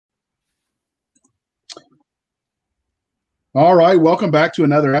All right, welcome back to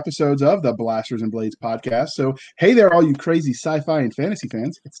another episodes of the Blasters and Blades podcast. So, hey there, all you crazy sci-fi and fantasy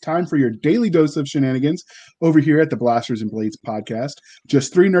fans. It's time for your daily dose of shenanigans over here at the Blasters and Blades podcast.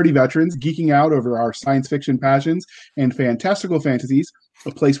 Just three nerdy veterans geeking out over our science fiction passions and fantastical fantasies,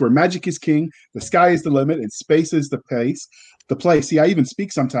 a place where magic is king, the sky is the limit, and space is the place. The place. See, I even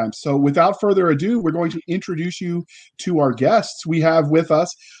speak sometimes. So, without further ado, we're going to introduce you to our guests. We have with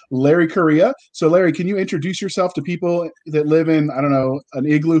us Larry Correia. So, Larry, can you introduce yourself to people that live in, I don't know, an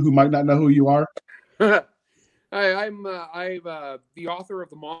igloo who might not know who you are? Hi, I'm the author of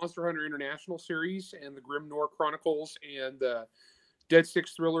the Monster Hunter International series and the Grim Noir Chronicles and the Dead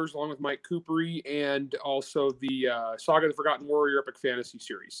Six Thrillers, along with Mike Coopery, and also the Saga of the Forgotten Warrior epic fantasy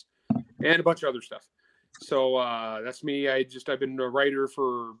series, and a bunch of other stuff. So that's me. I've been a writer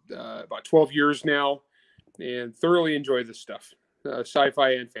for about 12 years now, and thoroughly enjoy this stuff,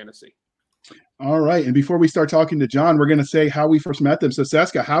 sci-fi and fantasy. All right. And before we start talking to John, we're going to say how we first met them. So,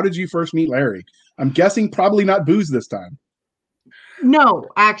 Seska, how did you first meet Larry? I'm guessing probably not booze this time. No,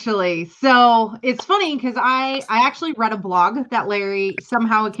 actually. So it's funny because I actually read a blog that Larry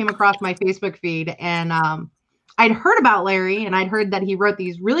somehow came across my Facebook feed, and I'd heard about Larry, and I'd heard that he wrote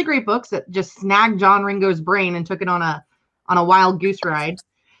these really great books that just snagged John Ringo's brain and took it on a wild goose ride.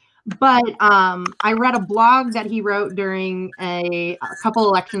 But I read a blog that he wrote during a couple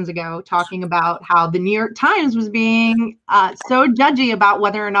elections ago talking about how the New York Times was being so judgy about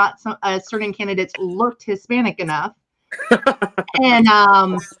whether or not certain candidates looked Hispanic enough. And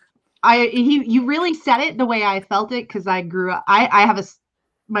you really said it the way I felt it, because I grew up. I have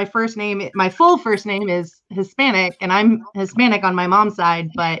my full first name is Hispanic, and I'm Hispanic on my mom's side.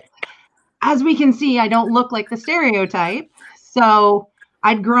 But as we can see, I don't look like the stereotype. So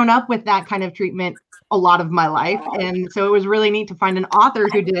I'd grown up with that kind of treatment a lot of my life. And so it was really neat to find an author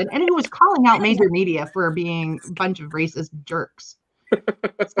who did, and who was calling out major media for being a bunch of racist jerks.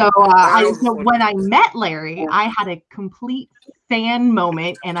 So when I met Larry, I had a complete fan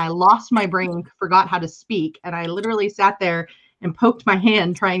moment, and I lost my brain, forgot how to speak. And I literally sat there and poked my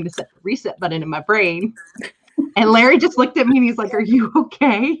hand trying to set the reset button in my brain. And Larry just looked at me and he's like, "Are you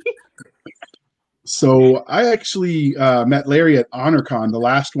okay?" So I actually met Larry at HonorCon, the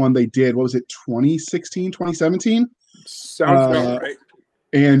last one they did. What was it, 2016, 2017? Sounds about right.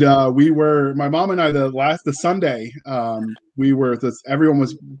 And my mom and I, the Sunday, everyone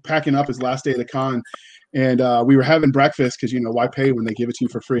was packing up his last day of the con. And we were having breakfast because, why pay when they give it to you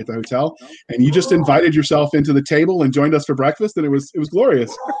for free at the hotel? And you just invited yourself into the table and joined us for breakfast, and it was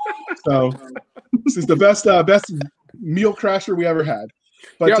glorious. So this is the best meal crasher we ever had.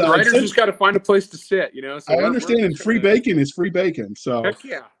 But yeah, the writers just got to find a place to sit, So I understand, and free bacon is free bacon. So heck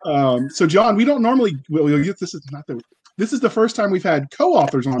yeah. So John, we don't normally. This is the first time we've had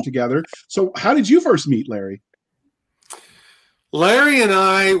co-authors on together. So how did you first meet Larry? Larry and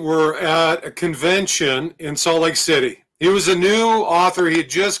I were at a convention in Salt Lake City. He was a new author. He had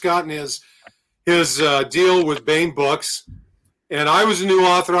just gotten his deal with Bain Books, and I was a new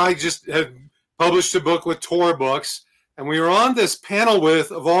author. I just had published a book with Tor Books, and we were on this panel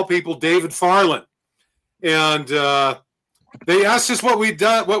with, of all people, David Farland. And they asked us what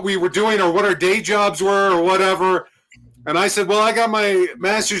we were doing, or what our day jobs were, or whatever. And I said, well, I got my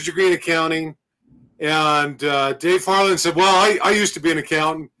master's degree in accounting. And Dave Farland said, well, I used to be an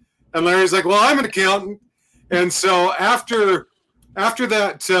accountant. And Larry's like, well, I'm an accountant. And so after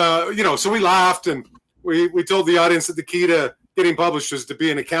that, so we laughed, and we told the audience that the key to getting published was to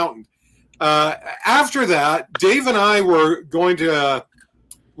be an accountant. After that, Dave and I were going to,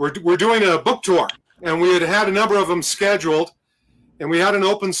 we're doing a book tour, and we had a number of them scheduled, and we had an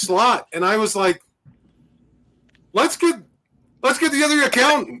open slot. And I was like, let's get the other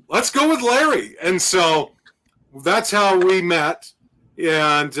accountant. Let's go with Larry. And so that's how we met.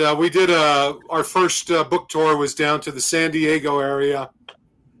 And we did our first book tour was down to the San Diego area.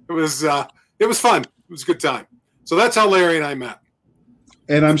 It was fun. It was a good time. So that's how Larry and I met.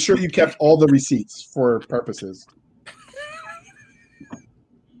 And I'm sure you kept all the receipts for purposes.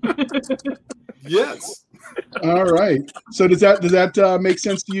 Yes. All right. So does that make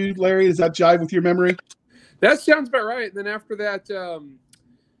sense to you, Larry? Does that jive with your memory? That sounds about right. And then after that,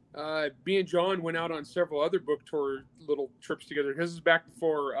 me and John went out on several other book tour little trips together. This is back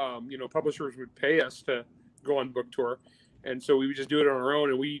before, publishers would pay us to go on book tour. And so we would just do it on our own.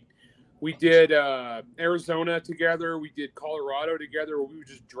 And we did Arizona together. We did Colorado together, where we would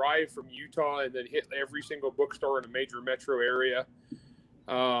just drive from Utah and then hit every single bookstore in a major metro area.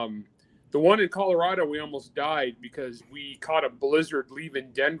 The one in Colorado, we almost died because we caught a blizzard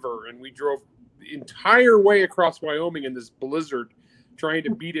leaving Denver, and we drove the entire way across Wyoming in this blizzard, trying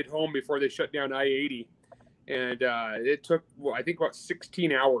to beat it home before they shut down I-80. and it took I think about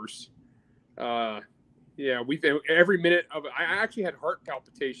 16 hours. Yeah, every minute of it. I actually had heart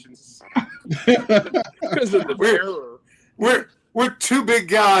palpitations because of the terror. We're two big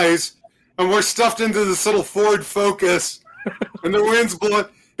guys, and we're stuffed into this little Ford Focus, and the wind's blowing.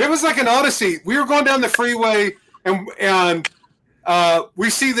 It was like an odyssey. We were going down the freeway, and we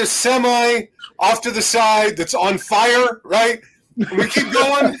see this semi off to the side that's on fire, right? And we keep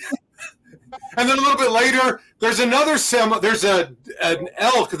going, and then a little bit later, there's another semi. There's an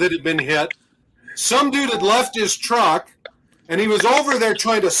elk that had been hit. Some dude had left his truck, and he was over there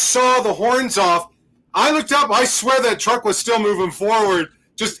trying to saw the horns off. I looked up. I swear that truck was still moving forward,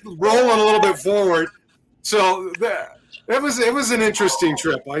 just rolling a little bit forward. So it was an interesting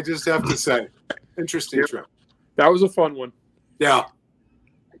trip. I just have to say, interesting trip. That was a fun one. Yeah.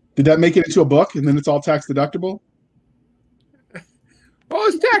 Did that make it into a book, and then it's all tax deductible? Well,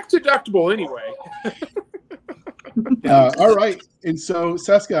 it's tax deductible anyway. All right. And so,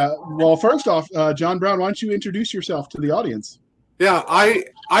 Seska, well, first off, John Brown, why don't you introduce yourself to the audience? Yeah, I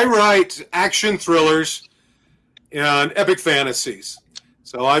write action thrillers and epic fantasies.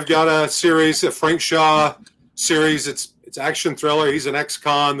 So I've got a series, a Frank Shaw series. It's action thriller. He's an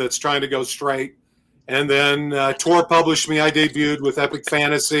ex-con that's trying to go straight. And then Tor published me. I debuted with epic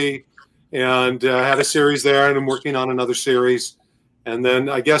fantasy and had a series there, and I'm working on another series. And then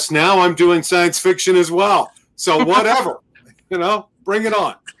I guess now I'm doing science fiction as well. So whatever, bring it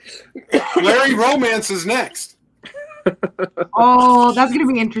on. Larry, romance is next. Oh, that's going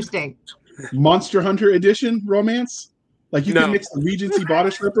to be interesting. Monster Hunter edition romance? Like you can mix the Regency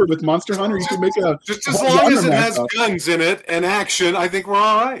Bodice Ripper with Monster Hunter. You can make just as long as it has guns in it and action. I think we're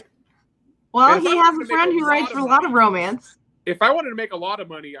all right. Well, he has a friend who writes a lot of romance. If I wanted to make a lot of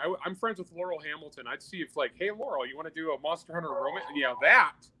money, I'm friends with Laurel Hamilton. I'd see if hey, Laurel, you want to do a Monster Hunter romance? Yeah,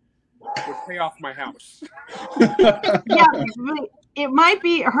 that would pay off my house. Yeah, it might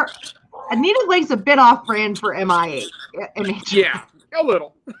be her. Anita Lake's a bit off brand for MIA. Yeah, a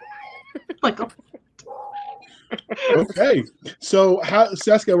little. Okay. So,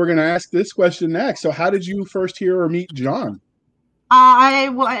 Seska, we're going to ask this question next. So, how did you first hear or meet John? I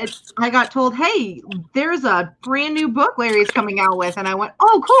got told, hey, there's a brand new book Larry's coming out with. And I went,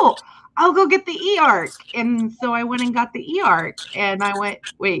 oh, cool. I'll go get the e-arc. And so I went and got the e-arc. And I went,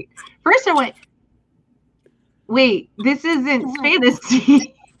 wait. First I went, wait, this isn't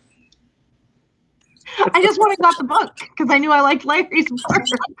fantasy. I just went and got the book because I knew I liked Larry's work.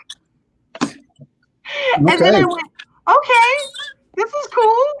 And then I went, okay, this is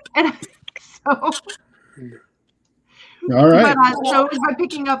cool. And so... All right. But, so it was by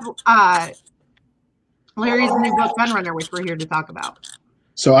picking up Larry's new book, Gunrunner, which we're here to talk about.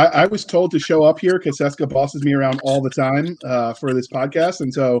 So I was told to show up here because Seska bosses me around all the time for this podcast.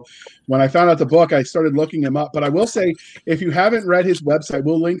 And so when I found out the book, I started looking him up. But I will say, if you haven't read his website,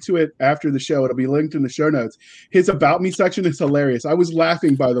 we'll link to it after the show. It'll be linked in the show notes. His About Me section is hilarious. I was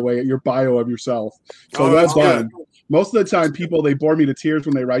laughing, by the way, at your bio of yourself. So well done. Good. Most of the time, people, they bore me to tears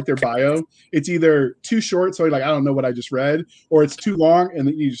when they write their bio. It's either too short, so you're like, I don't know what I just read, or it's too long, and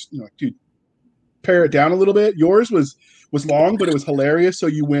then you just, dude, pare it down a little bit. Yours was long, but it was hilarious, so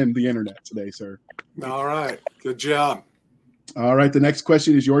you win the internet today, sir. All right. Good job. All right. The next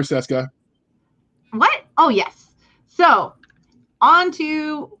question is yours, Seska. What? Oh, yes. So, on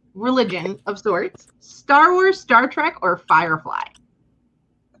to religion of sorts. Star Wars, Star Trek, or Firefly?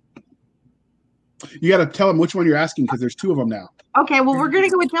 You got to tell them which one you're asking because there's two of them now. Okay, well, we're going to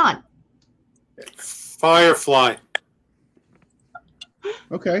go with John. Firefly.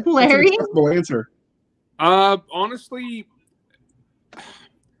 Okay. Larry? That's a respectable answer. Honestly,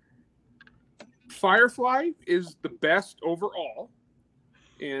 Firefly is the best overall,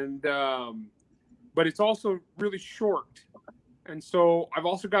 and but it's also really short, and so I've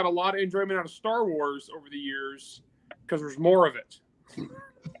also got a lot of enjoyment out of Star Wars over the years because there's more of it.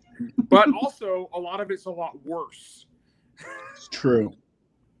 But also, a lot of it's a lot worse. It's true.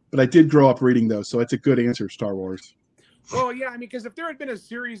 But I did grow up reading those, so it's a good answer, Star Wars. Well, yeah, I mean, because if there had been a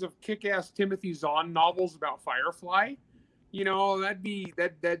series of kick-ass Timothy Zahn novels about Firefly, that'd be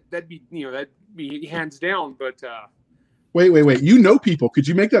hands down. But wait, people, could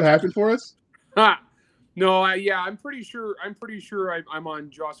you make that happen for us? No, I'm pretty sure I'm on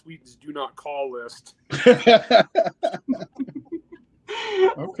Joss Whedon's do not call list.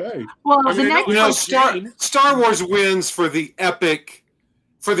 Okay. Well, I mean, Star Wars wins for the epic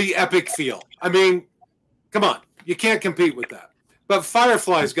feel. I mean, come on, you can't compete with that. But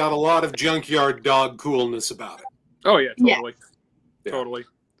Firefly's got a lot of junkyard dog coolness about it. Oh yeah, totally, yeah. Totally.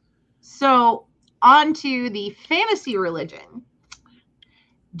 So on to the fantasy religion.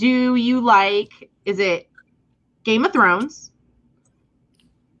 Do you like? Is it Game of Thrones,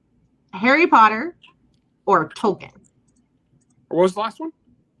 Harry Potter, or Tolkien? What was the last one?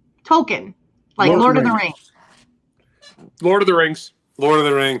 Tolkien, like Lord of the Rings. Lord of the Rings. Lord of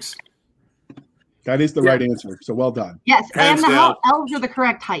the Rings. That is the right answer. So well done. Yes, Hands and the down. elves are the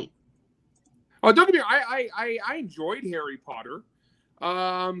correct height. Oh, don't get me wrong. I enjoyed Harry Potter.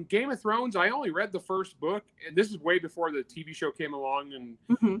 Game of Thrones, I only read the first book, and this is way before the TV show came along.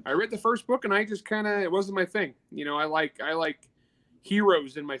 And I read the first book, and I just it wasn't my thing. You know, I like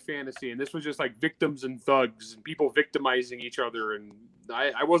heroes in my fantasy, and this was just like victims and thugs and people victimizing each other, and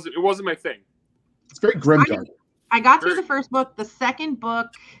it wasn't my thing. It's very grimdark. I got through the first book. The second book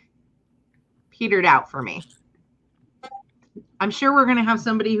petered out for me. I'm sure we're going to have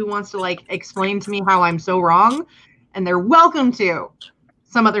somebody who wants to like explain to me how I'm so wrong, and they're welcome to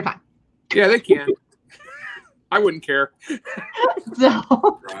some other time. Yeah, they can. I wouldn't care.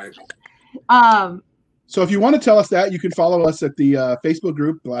 So, Right. So if you want to tell us that, you can follow us at the Facebook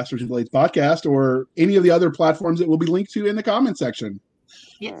group, Blasters and Blades Podcast, or any of the other platforms that will be linked to in the comment section.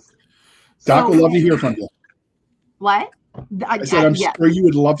 yes. Doc will love to hear from you. What? I said I'm sure you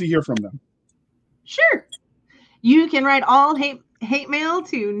would love to hear from them. Sure. You can write all hate mail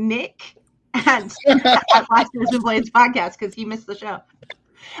to Nick at Blasters and Blades Podcast because he missed the show.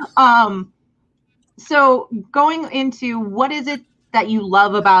 So going into what is it that you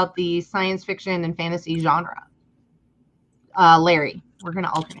love about the science fiction and fantasy genre? Larry, we're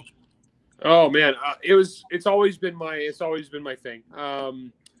gonna alternate. Oh man, it's always been my thing.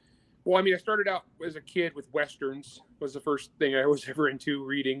 Well, I mean, I started out as a kid with westerns. Was the first thing I was ever into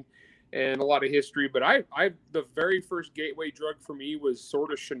reading, and a lot of history. But the very first gateway drug for me was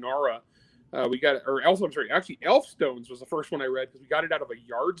Sword of Shannara. Actually, Elfstones was the first one I read because we got it out of a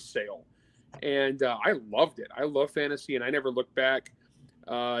yard sale, and I loved it. I love fantasy, and I never looked back.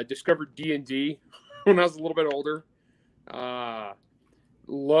 Discovered D&D when I was a little bit older.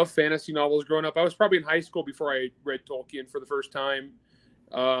 Love fantasy novels growing up. I was probably in high school before I read Tolkien for the first time.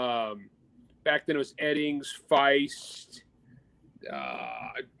 Back then it was Eddings, Feist,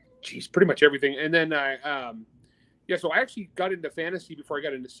 pretty much everything. And then so I actually got into fantasy before I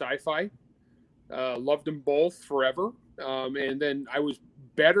got into sci-fi. Loved them both forever. And then I was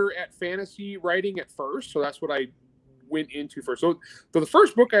better at fantasy writing at first, so that's what I went into first. So the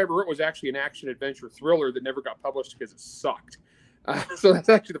first book I ever wrote was actually an action adventure thriller that never got published because it sucked. So that's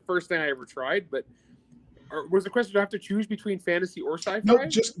actually the first thing I ever tried. But was the question, do I have to choose between fantasy or sci-fi? No,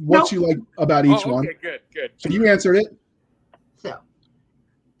 just what you like about each one. Okay, good. So you answered it. So,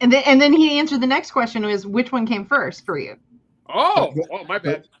 and then he answered the next question was which one came first for you? Oh, my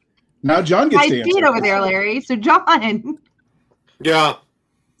bad. Now John gets to I answer. see it over there, Larry. So John. Yeah.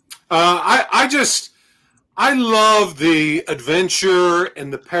 I love the adventure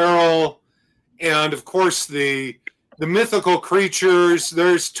and the peril, and of course the mythical creatures.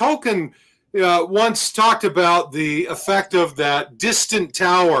 There's Tolkien once talked about the effect of that distant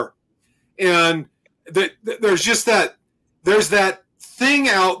tower, and there's that thing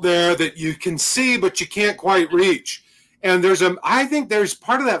out there that you can see but you can't quite reach. And I think there's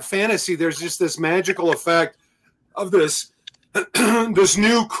part of that fantasy. There's just this magical effect of this this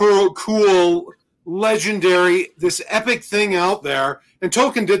new cool legendary, this epic thing out there. And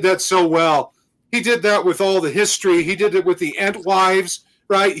Tolkien did that so well. He did that with all the history. He did it with the Entwives,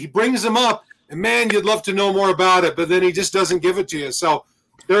 right? He brings them up, and man, you'd love to know more about it, but then he just doesn't give it to you. So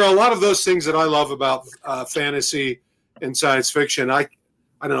there are a lot of those things that I love about fantasy and science fiction. I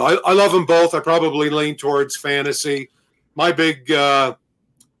don't know. I love them both. I probably lean towards fantasy. My big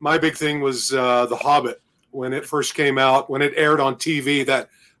thing was The Hobbit when it first came out, when it aired on TV, that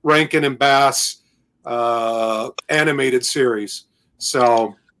Rankin and Bass animated series.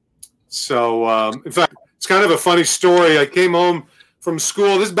 So in fact, it's kind of a funny story. I came home from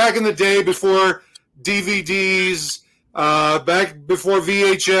school. This is back in the day before DVDs, back before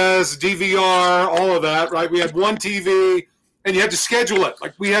VHS, DVR, all of that, right? We had one TV, and you had to schedule it.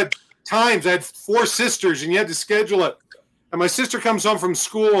 Like we had times. I had 4 sisters, and you had to schedule it. And my sister comes home from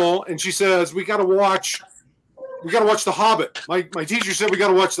school, and she says, "We got to watch The Hobbit." My teacher said we got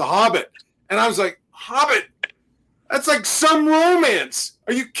to watch The Hobbit, and I was like, "Hobbit? That's like some romance.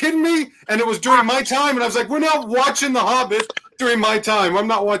 Are you kidding me?" And it was during my time, and I was like, "We're not watching The Hobbit during my time. I'm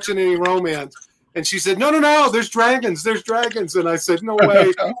not watching any romance." And she said, No, there's dragons. And I said, "No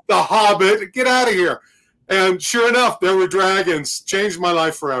way, The Hobbit, get out of here." And sure enough, there were dragons. Changed my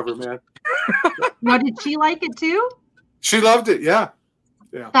life forever, man. Now, did she like it too? She loved it, yeah.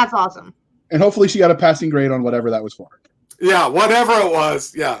 That's awesome. And hopefully she got a passing grade on whatever that was for. Yeah, whatever it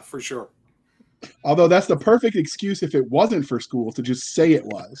was. Yeah, for sure. Although that's the perfect excuse if it wasn't for school to just say it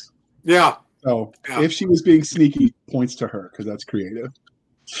was. Yeah, So Yeah. if she was being sneaky, points to her because that's creative.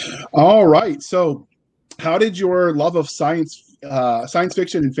 All right. So how did your love of science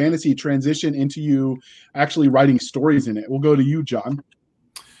fiction and fantasy transition into you actually writing stories in it? We'll go to you, John.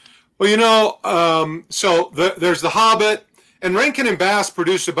 Well, there's The Hobbit, and Rankin and Bass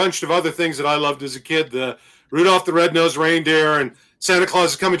produced a bunch of other things that I loved as a kid. The Rudolph the Red-Nosed Reindeer and Santa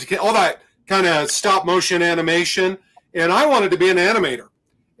Claus is Coming to All that kind of stop motion animation. And I wanted to be an animator.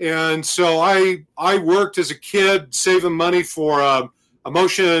 And so I worked as a kid saving money for a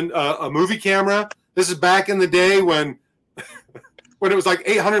movie camera. This is back in the day when it was like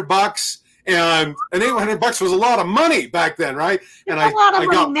 $800, and $800 was a lot of money back then, right? And I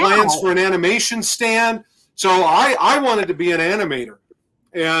got plans for an animation stand. So I wanted to be an animator,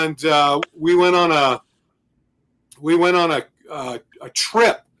 and we went on a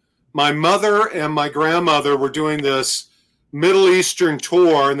trip. My mother and my grandmother were doing this Middle Eastern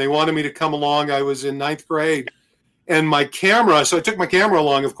tour, and they wanted me to come along. I was in 9th grade, and my camera. So I took my camera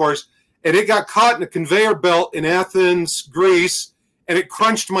along, of course, and it got caught in a conveyor belt in Athens, Greece, and it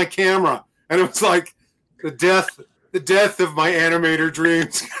crunched my camera. And it was like the death of my animator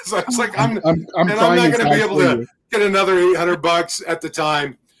dreams. Because I was like, I'm not going to be able to get another $800 at the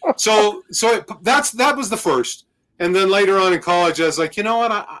time. So that was the first. And then later on in college, I was like, you know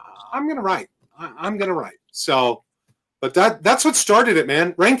what? I'm going to write. I'm going to write. So, but that's what started it,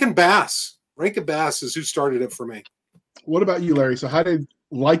 man. Rankin Bass is who started it for me. What about you, Larry? So how did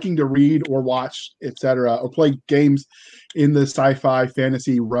liking to read or watch, etc., or play games in the sci-fi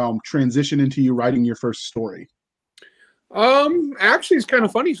fantasy realm transition into you writing your first story? Actually, it's kind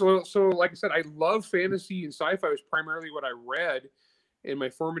of funny. So like I said, I love fantasy and sci-fi. Was primarily what I read in my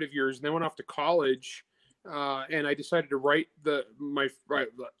formative years, and then went off to college, and I decided to write I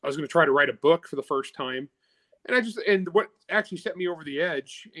was going to try to write a book for the first time. And what actually set me over the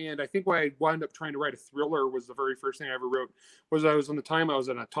edge, and I think why I wound up trying to write a thriller was the very first thing I ever wrote, was I was on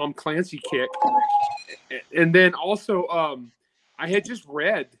a Tom Clancy kick. And then also, I had just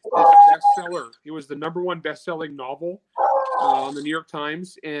read this bestseller. It was the #1 best-selling novel on the New York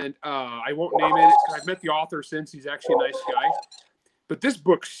Times, and I won't name it. I've met the author since. He's actually a nice guy. But this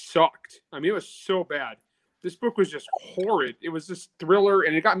book sucked. I mean, it was so bad. This book was just horrid. It was this thriller,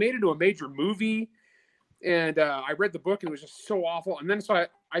 and it got made into a major movie. And I read the book, and it was just so awful. And then so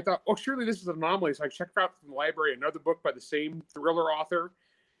I thought, oh, surely this is an anomaly. So I checked out from the library another book by the same thriller author,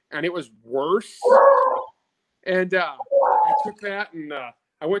 and it was worse. And I took that, and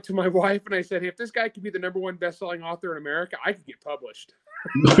I went to my wife, and I said, hey, if this guy could be the #1 best-selling author in America, I could get published.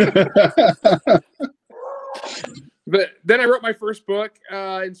 But then I wrote my first book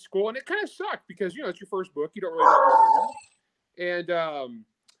in school, and it kind of sucked because, it's your first book. You don't really know what you're doing. And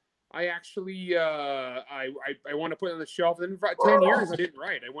I actually, I want to put it on the shelf. And then for about 10 years, I didn't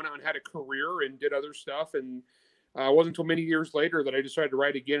write. I went out and had a career and did other stuff. And it wasn't until many years later that I decided to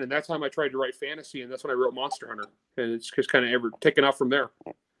write again. And that time I tried to write fantasy, and that's when I wrote Monster Hunter. And it's just kind of ever taken off from there.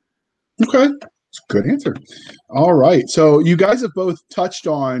 Okay. Good answer. All right. So you guys have both touched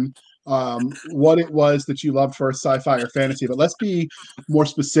on what it was that you loved for sci-fi or fantasy, but let's be more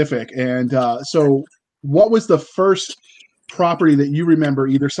specific. And so what was the first property that you remember,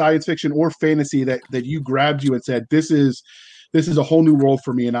 either science fiction or fantasy, that you grabbed you and said, this is a whole new world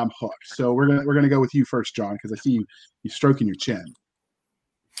for me and I'm hooked? So we're gonna go with you first, John, because I see you stroking your chin.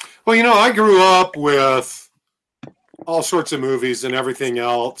 Well, I grew up with all sorts of movies and everything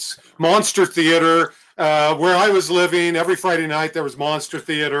else. Monster Theater, where I was living, every Friday night there was Monster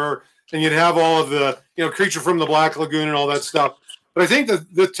Theater, and you'd have all of the, Creature from the Black Lagoon and all that stuff. But I think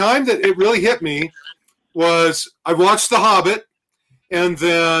the time that it really hit me was I watched The Hobbit, and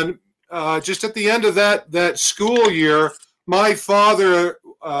then just at the end of that school year, my father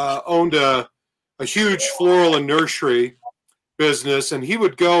owned a huge floral and nursery business, and he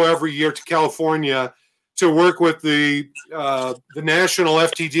would go every year to California to work with the National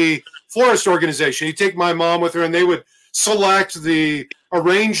FTD Florist Organization. He'd take my mom with her, and they would select the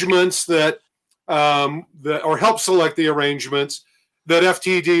arrangements or help select the arrangements that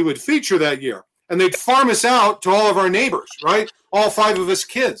FTD would feature that year. And they'd farm us out to all of our neighbors, right? All 5 of us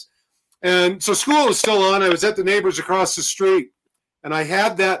kids. And so school was still on. I was at the neighbors across the street, and I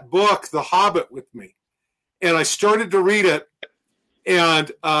had that book, The Hobbit, with me. And I started to read it.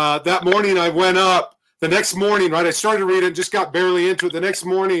 And that morning I went up. The next morning, right, I started to read it, just got barely into it. The next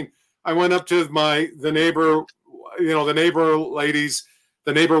morning, I went up to the neighbor, the neighbor ladies,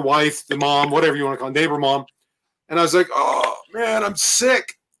 the neighbor wife, the mom, whatever you want to call it, neighbor mom. And I was like, oh, man, I'm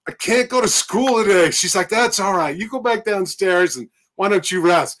sick. I can't go to school today. She's like, that's all right. You go back downstairs, and why don't you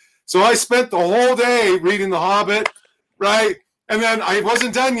rest? So I spent the whole day reading The Hobbit, right? And then I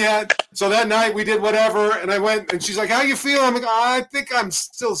wasn't done yet. So that night we did whatever, and I went, and she's like, "How you feeling?" I'm like, "I think I'm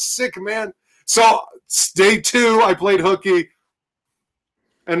still sick, man." So day 2, I played hooky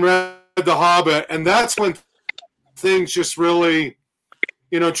and read The Hobbit, and that's when things just really,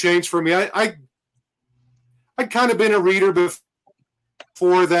 changed for me. I'd kind of been a reader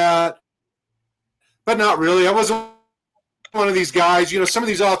before that, but not really. I wasn't one of these guys. Some of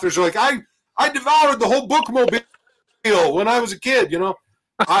these authors are like, I devoured the whole bookmobile when I was a kid.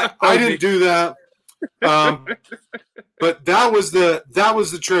 I didn't do that. But that was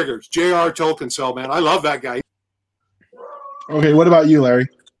the triggers. J.R. Tolkien. So, man, I love that guy. Okay, what about you, Larry?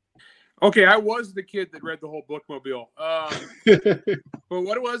 Okay, I was the kid that read the whole bookmobile. But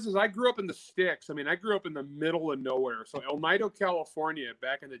what it was is I grew up in the sticks. I mean, I grew up in the middle of nowhere. So El Nido, California,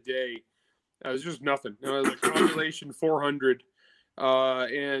 back in the day, it was just nothing. It was like population 400.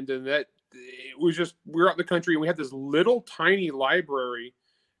 And that it was just, we were out in the country and we had this little tiny library.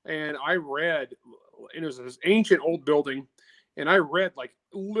 And I read, and it was this ancient old building. And I read like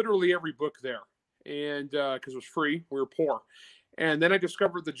literally every book there. And because it was free, we were poor. And then I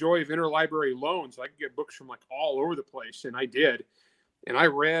discovered the joy of interlibrary loans. I could get books from like all over the place, and I did. And I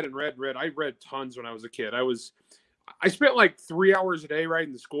read and read. I read tons when I was a kid. I spent like 3 hours a day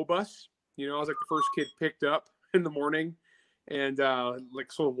riding the school bus. I was like the first kid picked up in the morning, and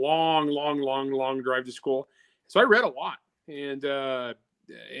like so long drive to school. So I read a lot, and read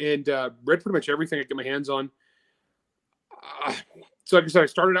pretty much everything I could get my hands on. So like I said, I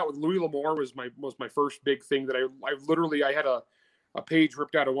started out with Louis L'Amour was my first big thing that I had a page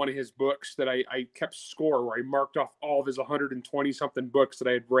ripped out of one of his books that I kept score where I marked off all of his 120 something books that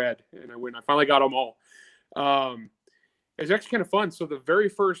I had read, and I finally got them all. It was actually kind of fun. So the very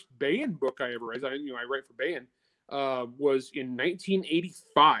first Baen book I ever read, I write for Baen, was in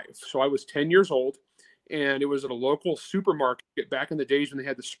 1985. So I was 10 years old, and it was at a local supermarket back in the days when they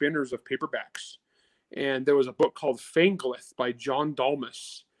had the spinners of paperbacks. And there was a book called Fangolith by John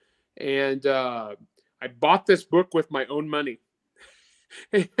Dalmas. And I bought this book with my own money,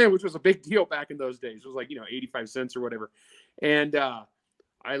 which was a big deal back in those days. It was like, 85 cents or whatever. And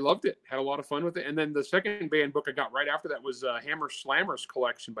I loved it, had a lot of fun with it. And then the second Baen book I got right after that was Hammer Slammers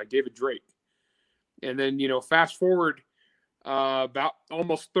collection by David Drake. And then, fast forward about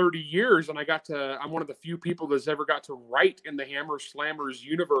almost 30 years, and I'm one of the few people that's ever got to write in the Hammer Slammers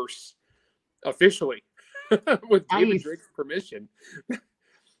universe officially with David Drake's permission.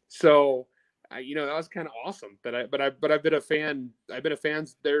 So that was kind of awesome. But I've been a fan. I've been a fan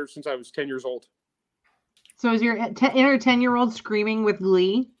there since I was 10 years old. So is your inner 10-year-old screaming with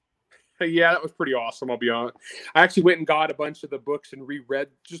glee? Yeah, that was pretty awesome. I'll be honest. I actually went and got a bunch of the books and reread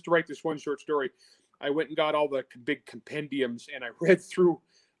just to write this one short story. I went and got all the big compendiums and I read through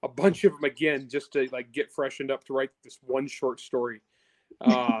a bunch of them again just to like get freshened up to write this one short story.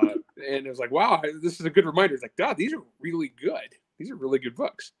 And it was like, wow, this is a good reminder. It's like, God, these are really good. These are really good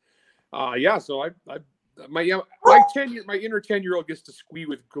books. So my inner 10-year-old gets to squee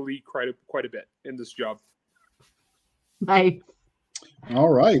with glee quite a bit in this job. Nice. All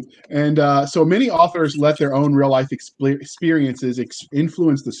right. And so many authors let their own real life experiences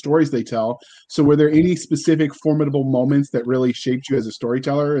influence the stories they tell. So were there any specific formidable moments that really shaped you as a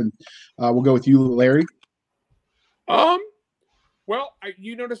storyteller? And we'll go with you, Larry. Well,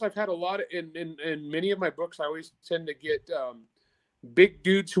 you notice I've had a lot in many of my books. I always tend to get big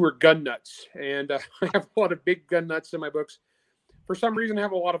dudes who are gun nuts. And I have a lot of big gun nuts in my books. For some reason, I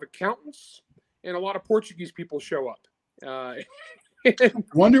have a lot of accountants and a lot of Portuguese people show up.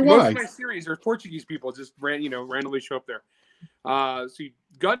 Wonder why. Most of my series are Portuguese people just randomly show up there. See,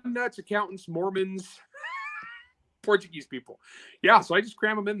 gun nuts, accountants, Mormons, Portuguese people. Yeah, so I just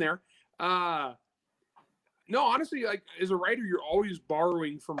cram them in there. No, honestly, like as a writer, you're always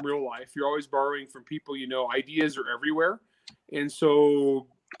borrowing from real life. You're always borrowing from people. Ideas are everywhere, and so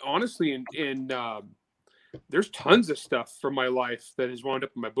honestly, there's tons of stuff from my life that has wound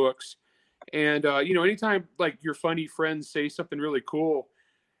up in my books. And, anytime like your funny friends say something really cool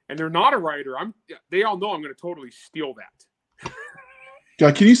and they're not a writer, they all know I'm going to totally steal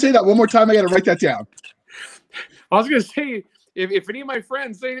that. Can you say that one more time? I got to write that down. I was going to say, if any of my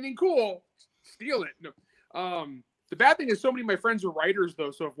friends say anything cool, steal it. No. The bad thing is so many of my friends are writers though.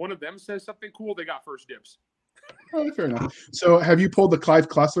 So if one of them says something cool, they got first dibs. Oh, fair enough. So have you pulled the Clive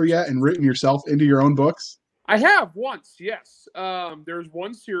Cussler yet and written yourself into your own books? I have once, yes. There's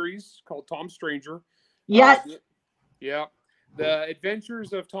one series called Tom Stranger. Yes. Yeah. The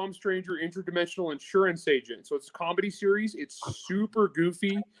Adventures of Tom Stranger, Interdimensional Insurance Agent. So it's a comedy series. It's super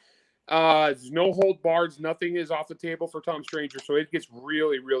goofy. There's no hold bars. Nothing is off the table for Tom Stranger. So it gets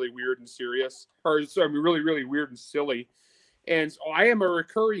really, really weird and serious. Really, really weird and silly. And so I am a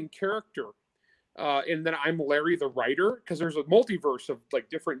recurring character. And then I'm Larry the writer, because there's a multiverse of like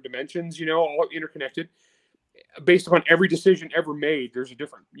different dimensions, you know, all interconnected based upon every decision ever made. There's a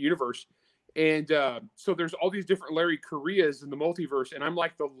different universe. And so there's all these different Larry Correias in the multiverse. And I'm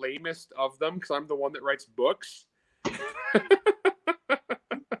like the lamest of them because I'm the one that writes books.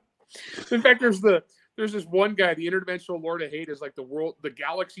 In fact, there's this one guy, the interdimensional Lord of Hate, is like the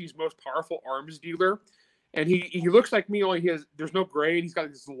galaxy's most powerful arms dealer. And he looks like me, only there's no gray, and he's got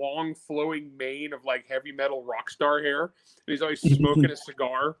this long flowing mane of like heavy metal rock star hair. And he's always smoking a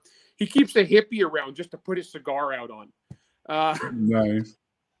cigar. He keeps a hippie around just to put his cigar out on. Nice.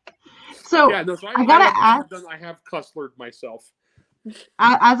 So, yeah, no, so I gotta ask. I have Cusslered myself.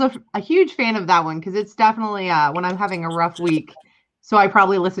 As a huge fan of that one, because it's definitely when I'm having a rough week, so I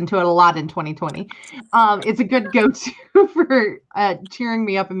probably listen to it a lot in 2020. It's a good go-to for cheering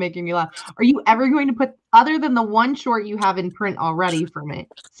me up and making me laugh. Are you ever going to put, other than the one short you have in print already from it?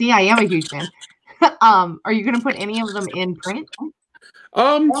 See, I am a huge fan. Are you going to put any of them in print?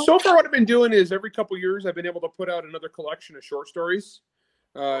 So far what I've been doing is every couple years I've been able to put out another collection of short stories.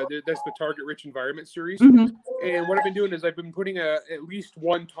 That's the Target Rich Environment series. Mm-hmm. And what I've been doing is I've been putting at least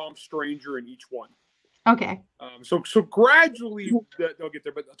one Tom Stranger in each one. Okay. So gradually they'll get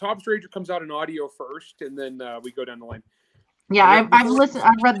there, but the Tom Stranger comes out in audio first, and then we go down the line. Yeah, I've listened.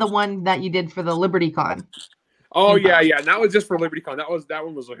 I've read the one that you did for the LibertyCon. Oh yeah, and that was just for LibertyCon. That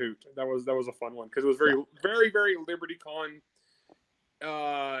one was a hoot. That was a fun one because it was very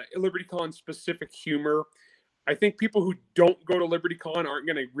LibertyCon specific humor. I think people who don't go to LibertyCon aren't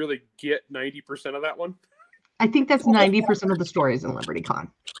going to really get 90% of that one. I think that's 90% of the stories in LibertyCon.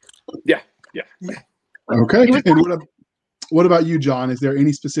 Yeah. Okay. And what about you, John? Is there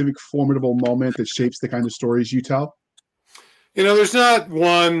any specific formidable moment that shapes the kind of stories you tell? You know, there's not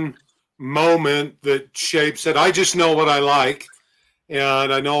one moment that shapes it. I just know what I like,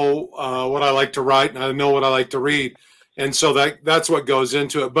 and I know what I like to write, and I know what I like to read. And so that's what goes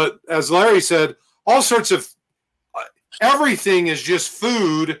into it. But as Larry said, all sorts of everything is just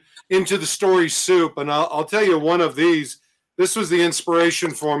food into the story soup. And I'll tell you one of these. This was the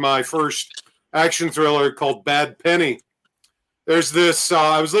inspiration for my first action thriller called Bad Penny. There's this,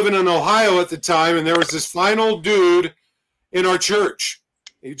 I was living in Ohio at the time, and there was this fine old dude in our church.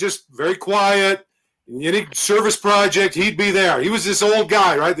 He just very quiet. Any service project, he'd be there. He was this old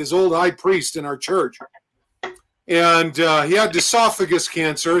guy, right? This old high priest in our church. And he had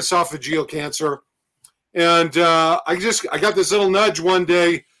esophageal cancer. And I got this little nudge one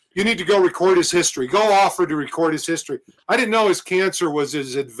day. You need to go record his history. Go offer to record his history. I didn't know his cancer was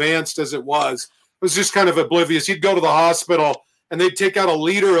as advanced as it was. It was just kind of oblivious. He'd go to the hospital, and they'd take out a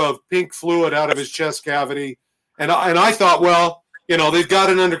liter of pink fluid out of his chest cavity. And I thought, well, you know, they've got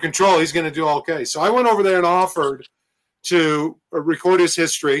it under control. He's going to do okay. So I went over there and offered to record his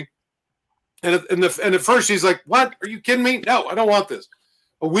history. And at first he's like, what? Are you kidding me? No, I don't want this.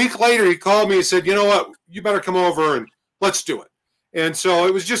 A week later, he called me and said, you know what? You better come over and let's do it. And so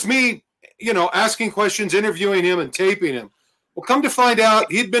it was just me, you know, asking questions, interviewing him, and taping him. Well, come to find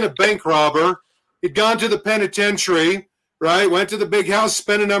out, he'd been a bank robber. He'd gone to the penitentiary, right? Went to the big house,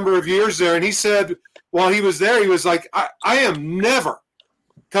 spent a number of years there. And he said while he was there, he was like, I am never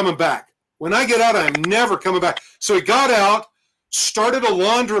coming back. When I get out, I'm never coming back. So he got out, started a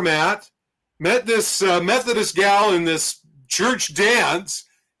laundromat, met this Methodist gal in this church dance,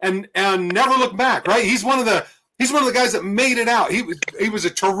 and never looked back, right? He's one of the guys that made it out. He was a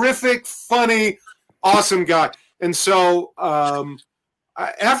terrific, funny, awesome guy. And so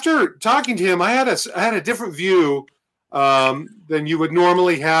after talking to him, I had a different view than you would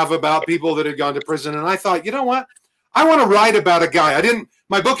normally have about people that had gone to prison. And I thought, you know what? I want to write about a guy.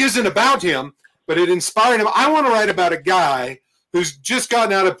 My book isn't about him, but it inspired him. I want to write about a guy who's just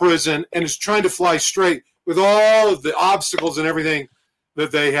gotten out of prison and is trying to fly straight with all of the obstacles and everything that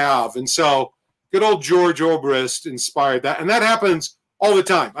they have. And so good old George Obrist inspired that. And that happens all the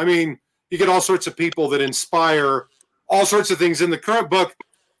time. I mean, you get all sorts of people that inspire all sorts of things. In the current book,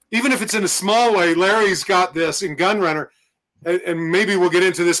 even if it's in a small way, Larry's got this in Gunrunner, and maybe we'll get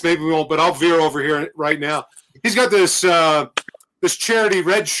into this, maybe we won't, but I'll veer over here right now. He's got this this charity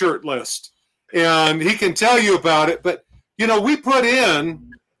red shirt list, and he can tell you about it. But, you know, we put in,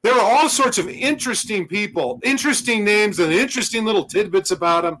 there are all sorts of interesting people, interesting names, and interesting little tidbits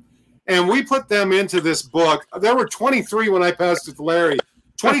about them. And we put them into this book. There were 23 when I passed it to Larry,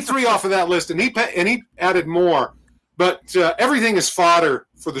 23 off of that list, and he added more. But everything is fodder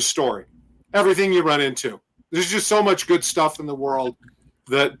for the story. Everything you run into. There's just so much good stuff in the world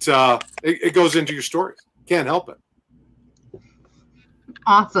that it goes into your stories. Can't help it.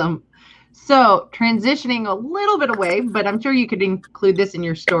 Awesome. So transitioning a little bit away, but I'm sure you could include this in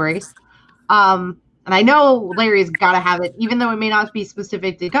your story. And I know Larry's got to have it, even though it may not be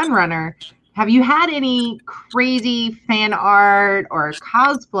specific to Gunrunner. Have you had any crazy fan art or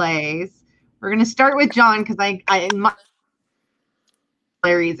cosplays? We're going to start with John because I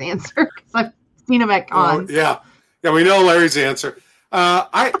Larry's answer because I've seen him at cons. Oh, yeah, we know Larry's answer.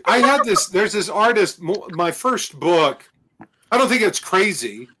 I had this. There's this artist. My first book. I don't think it's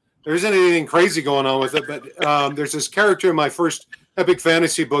crazy. There isn't anything crazy going on with it, but there's this character in my first epic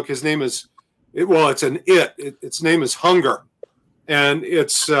fantasy book. His name is, it's an it. Its name is Hunger, and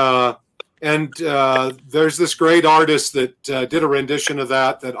it's there's this great artist that did a rendition of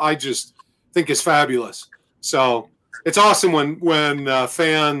that I just think is fabulous. So it's awesome when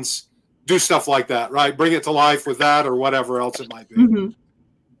fans do stuff like that, right? Bring it to life with that or whatever else it might be. Mm-hmm.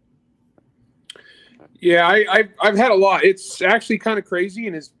 Yeah, I've had a lot. It's actually kind of crazy,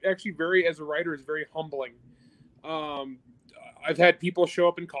 and it's actually as a writer, is very humbling. I've had people show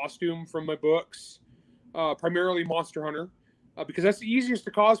up in costume from my books, primarily Monster Hunter, because that's the easiest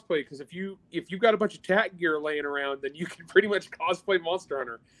to cosplay. Because if you've got a bunch of tat gear laying around, then you can pretty much cosplay Monster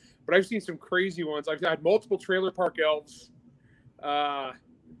Hunter. But I've seen some crazy ones. I've had multiple trailer park elves,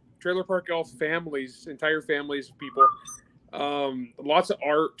 families, entire families of people, lots of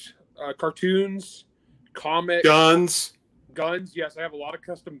art, cartoons, comics, guns. Yes, I have a lot of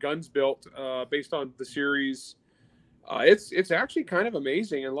custom guns built based on the series. It's actually kind of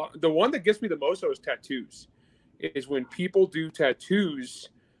amazing. And the one that gets me the most though is tattoos. Is when people do tattoos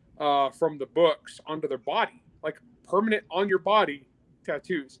from the books onto their body, like permanent on your body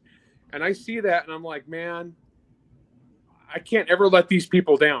tattoos. And I see that and I'm like, man, I can't ever let these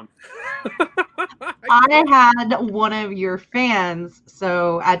people down. I had one of your fans.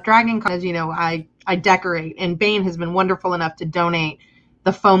 So at DragonCon, as you know, I decorate, and Bane has been wonderful enough to donate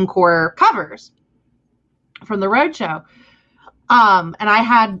the foam core covers from the roadshow. And I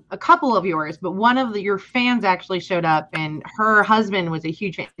had a couple of yours, but one of your fans actually showed up, and her husband was a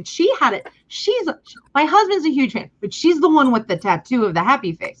huge fan. And she had it. My husband's a huge fan, but she's the one with the tattoo of the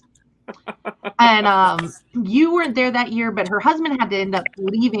happy face. And you weren't there that year, but her husband had to end up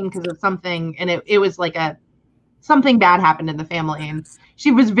leaving because of something, and it was like something bad happened in the family. And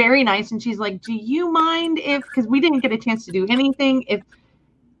she was very nice, and she's like, do you mind because we didn't get a chance to do anything,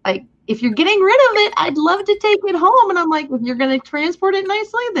 if you're getting rid of it, I'd love to take it home. And I'm like, if you're going to transport it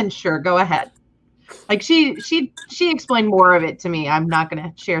nicely, then sure, go ahead. Like she explained more of it to me. I'm not going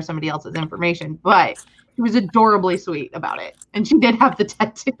to share somebody else's information, but she was adorably sweet about it. And she did have the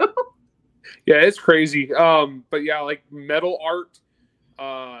tattoo. Yeah, it's crazy. But yeah, like metal art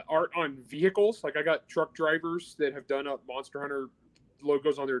on vehicles. Like I got truck drivers that have done up Monster Hunter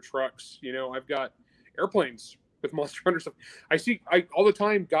logos on their trucks. You know, I've got airplanes with Monster Hunter stuff. I see all the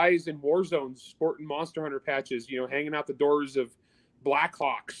time guys in war zones sporting Monster Hunter patches, you know, hanging out the doors of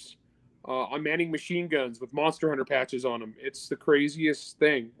Blackhawks, on manning machine guns with Monster Hunter patches on them. It's the craziest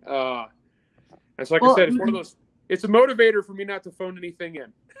thing. And so, like I said, it's one of those. It's a motivator for me not to phone anything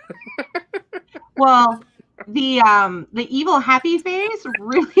in. Well, the evil happy face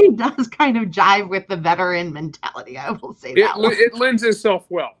really does kind of jive with the veteran mentality. I will say that. It lends itself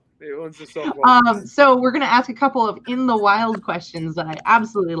well. So we're going to ask a couple of in the wild questions that I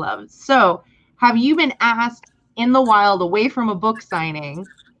absolutely love. So have you been asked in the wild away from a book signing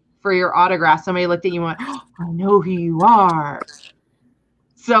for your autograph? Somebody looked at you and went, oh, I know who you are.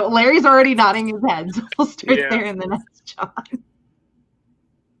 So Larry's already nodding his head. So we'll start there and then that's John.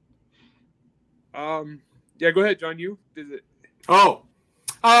 Yeah, go ahead, John. You did it.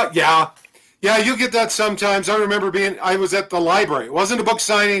 Yeah, you get that sometimes. I remember I was at the library. It wasn't a book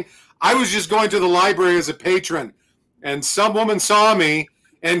signing. I was just going to the library as a patron. And some woman saw me,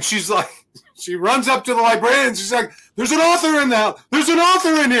 and she's like, she runs up to the librarian, and she's like, there's an author in there. There's an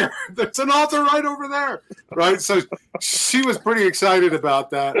author in here. There's an author right over there. Right? So she was pretty excited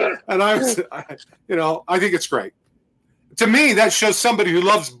about that. And I think it's great. To me, that shows somebody who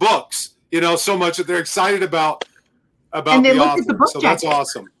loves books, so much that they're excited about and they the look author. at the book So jacket. that's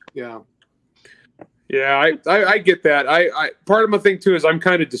awesome. Yeah. Yeah, I get that. I part of my thing too is I'm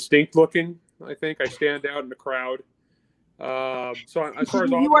kind of distinct looking. I think I stand out in the crowd. So as far as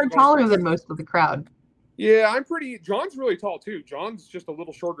you are taller than most of the crowd. Yeah, I'm pretty. John's really tall too. John's just a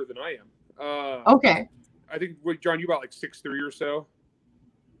little shorter than I am. Okay. I think John, you about like 6'3" or so.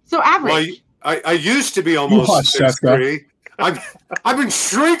 So average. Well, I used to be almost 6'3". I've been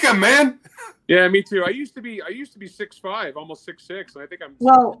shrinking, man. Yeah, me too. I used to be 6'5", almost 6'6", and I think I'm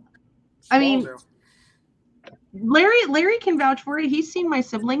I mean, now. Larry can vouch for it. He's seen my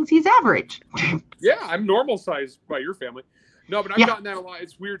siblings. He's average. Yeah, I'm normal size by your family. No, but I've gotten that a lot.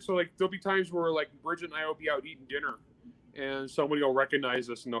 It's weird. So like there'll be times where like Bridget and I will be out eating dinner, and somebody will recognize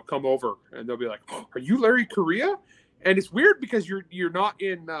us and they'll come over and they'll be like, oh, "Are you Larry Correia?" And it's weird because you're not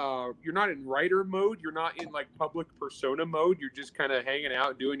in writer mode. You're not in like public persona mode. You're just kind of hanging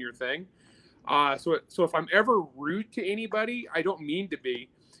out, doing your thing. So if I'm ever rude to anybody, I don't mean to be.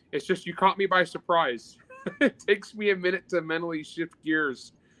 It's just you caught me by surprise. It takes me a minute to mentally shift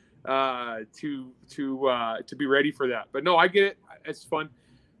gears to be ready for that. But no, I get it. It's fun.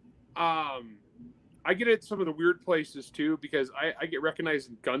 I get it at some of the weird places too, because I get recognized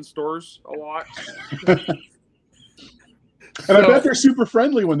in gun stores a lot. And I bet they're super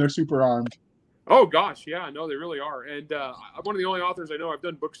friendly when they're super armed. Oh gosh, yeah, no, they really are. And I'm one of the only authors I know. I've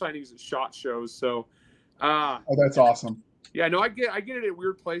done book signings at SHOT shows, so. Oh, that's awesome. Yeah, no, I get it at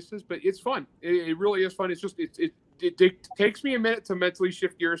weird places, but it's fun. It really is fun. It's just it takes me a minute to mentally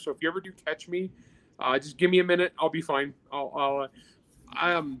shift gears. So if you ever do catch me, just give me a minute. I'll be fine. The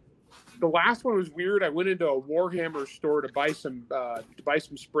last one was weird. I went into a Warhammer store to buy some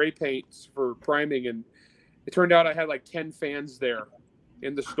spray paints for priming, and it turned out I had like 10 fans there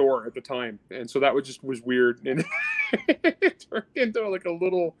in the store at the time, and so that was weird, and it turned into like a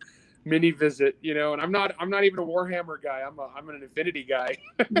little mini visit, you know. And I'm not even a Warhammer guy. I'm an Infinity guy.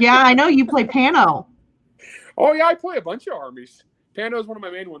 Yeah, I know you play Pano. Oh yeah, I play a bunch of armies. Pano is one of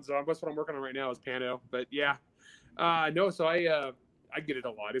my main ones, though. That's what I'm working on right now is Pano. But yeah, no. So I get it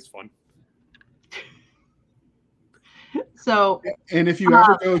a lot. It's fun. So, and if you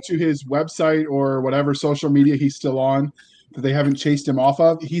ever go to his website or whatever social media he's still on that they haven't chased him off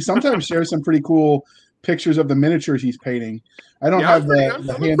of, he sometimes shares some pretty cool pictures of the miniatures he's painting. I don't have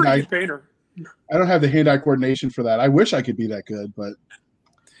the hand-eye painter. I don't have the hand-eye coordination for that. I wish I could be that good, but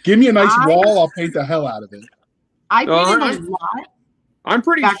give me a nice wall, I'll paint the hell out of it. I painted a lot. I'm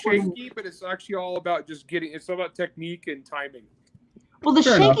pretty shaky, but it's actually all about just getting. It's all about technique and timing. Well, the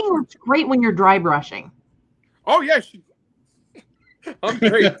shaking looks great when you're dry brushing. Oh yeah, I'm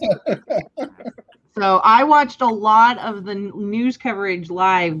great. So I watched a lot of the news coverage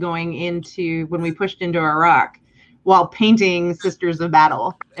live going into when we pushed into Iraq while painting Sisters of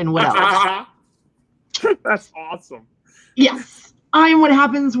Battle and what else. That's awesome. Yes. I'm what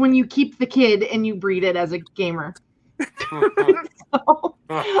happens when you keep the kid and you breed it as a gamer.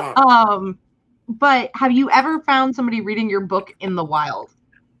 But have you ever found somebody reading your book in the wild?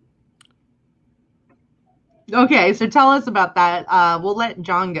 Okay, so tell us about that. We'll let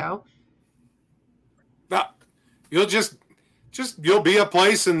John go. You'll you'll be a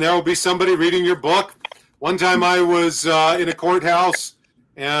place and there will be somebody reading your book. One time I was in a courthouse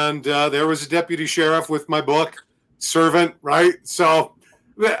and there was a deputy sheriff with my book, servant, right? So,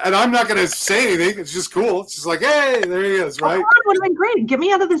 and I'm not going to say anything. It's just cool. It's just like, hey, there he is, right? Oh, would have been great. Get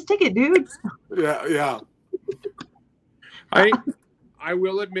me out of this ticket, dude. Yeah. I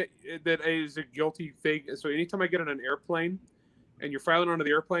will admit that it is a guilty thing. So anytime I get on an airplane and you're filing onto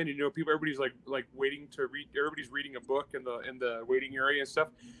the airplane, and everybody's like waiting to read. Everybody's reading a book in the waiting area and stuff.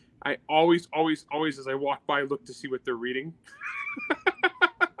 I always, as I walk by, look to see what they're reading,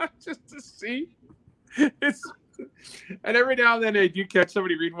 just to see. And every now and then I do catch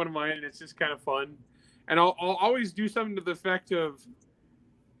somebody reading one of mine, and it's just kind of fun. And I'll always do something to the effect of,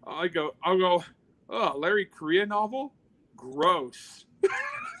 I'll go, oh, Larry Correia novel, gross.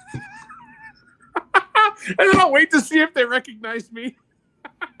 And then I'll wait to see if they recognize me.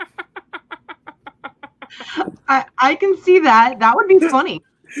 I can see that. That would be funny.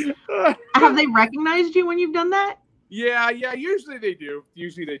 Have they recognized you when you've done that? Yeah. Usually they do.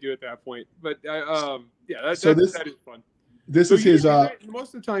 At that point. But yeah, that is fun. This is his.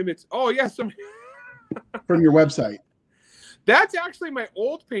 Most of the time, it's from your website. That's actually my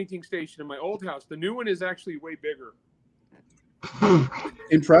old painting station in my old house. The new one is actually way bigger.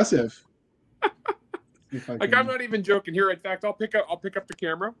 Impressive. Like I'm not even joking here. In fact, I'll pick up the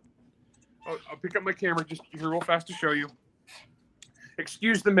camera. I'll pick up my camera just here real fast to show you.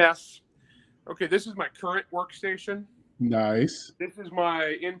 Excuse the mess. Okay, this is my current workstation. Nice. This is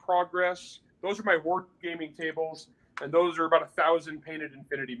my in progress. Those are my work gaming tables, and those are about 1,000 painted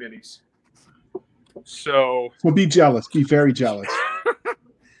Infinity minis. So be jealous. Be very jealous.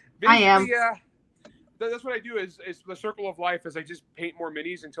 I am. Yeah. That's what I do is the circle of life is I just paint more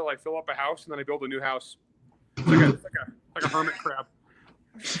minis until I fill up a house, and then I build a new house. It's like a hermit crab.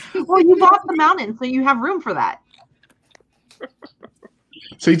 Well, you bought the mountain, so you have room for that.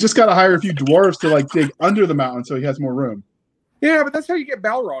 So you just got to hire a few dwarves to dig under the mountain so he has more room. Yeah, but that's how you get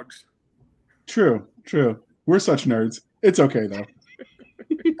Balrogs. True. We're such nerds. It's okay, though.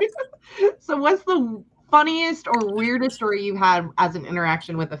 So what's the funniest or weirdest story you've had as an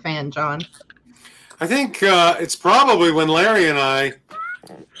interaction with a fan, John? I think it's probably when Larry and I.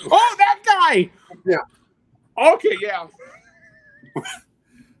 Oh, that guy. Yeah. Okay, yeah.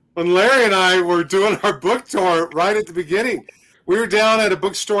 When Larry and I were doing our book tour right at the beginning, we were down at a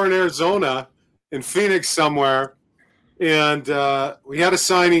bookstore in Arizona, in Phoenix somewhere, and we had a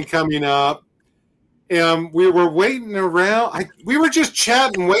signing coming up, and we were waiting around. We were just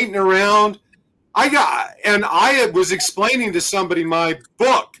chatting, waiting around. I was explaining to somebody my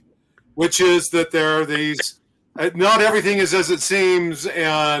book, which is that there are these, not everything is as it seems,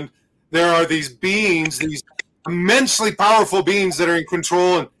 and there are these beings, these immensely powerful beings that are in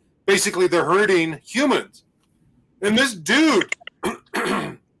control, and basically they're hurting humans. And this dude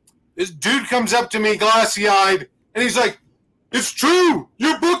comes up to me glassy-eyed, and he's like, "It's true.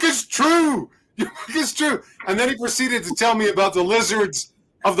 Your book is true. Your book is true." And then he proceeded to tell me about the lizards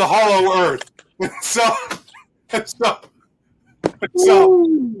of the hollow earth. So I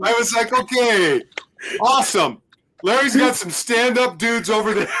was like, okay, awesome. Larry's got some stand-up dudes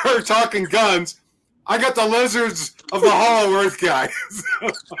over there talking guns. I got the lizards of the hollow earth guy.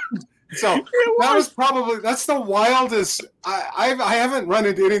 So that's the wildest. I haven't run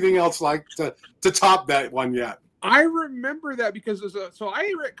into anything else like to top that one yet. I remember that because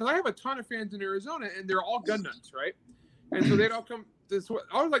I have a ton of fans in Arizona, and they're all gun nuts, right? And so they'd all come.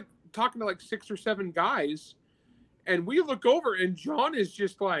 I was like talking to like 6 or 7 guys, and we look over, and John is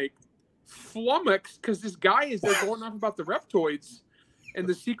just like flummoxed because this guy is there going off about the reptoids and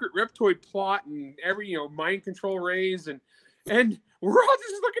the secret reptoid plot and every mind control rays, and we're all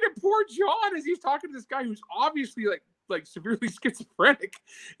just looking at poor John as he's talking to this guy who's obviously like severely schizophrenic,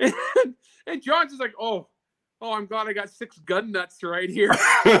 and John's just like, oh, I'm glad I got 6 gun nuts right here.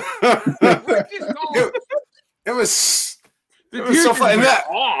 It was so fun. And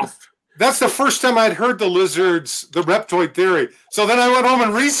that's the first time I'd heard the lizards, the reptoid theory. So then I went home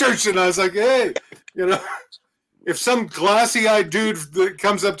and researched it, and I was like, hey, if some glassy-eyed dude that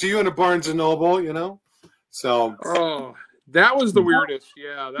comes up to you in a Barnes & Noble, so. Oh, that was the weirdest.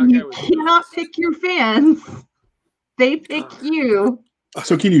 Yeah, that guy was. You cannot pick your fans. They pick you.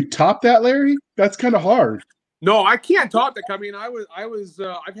 So can you top that, Larry? That's kind of hard. No, I can't top that. I mean, I've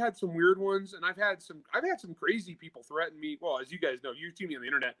had some weird ones, and I've had some crazy people threaten me. Well, as you guys know, you've seen me on the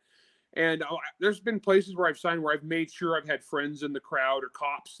internet, and there's been places where I've signed where I've made sure I've had friends in the crowd or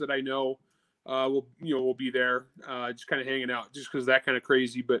cops that I know will be there, just kind of hanging out, just because that kind of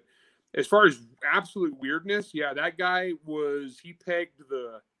crazy. But as far as absolute weirdness, yeah, that guy he pegged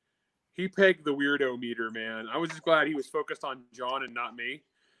the weirdo meter, man. I was just glad he was focused on John and not me.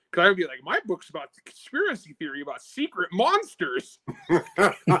 Because I would be like, my book's about the conspiracy theory about secret monsters. I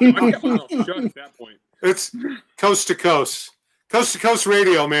kept myself shut at that point. It's coast to coast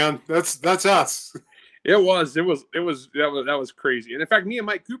radio, man. That's us. It was that was crazy. And in fact, me and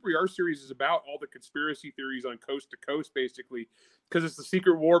Mike Cooper, our series is about all the conspiracy theories on coast to coast, basically, because it's the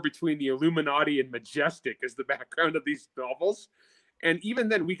secret war between the Illuminati and Majestic is the background of these novels. And even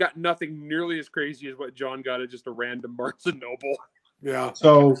then, we got nothing nearly as crazy as what John got at just a random Barnes & Noble. Yeah.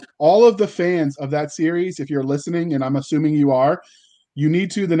 So all of the fans of that series, if you're listening, and I'm assuming you are, you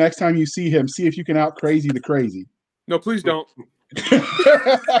need to, the next time you see him, see if you can out crazy the crazy. No, please don't.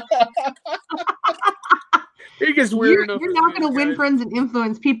 It gets weird enough. You're not going to win friends and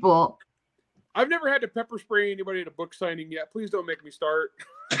influence people. I've never had to pepper spray anybody at a book signing yet. Please don't make me start.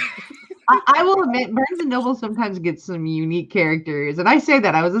 I will admit, Barnes & Noble sometimes gets some unique characters. And I say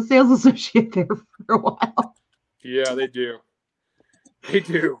that. I was a sales associate there for a while. Yeah, they do. They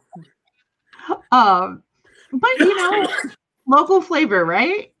do. But, local flavor,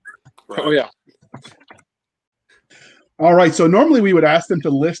 right? Oh, yeah. All right. So normally we would ask them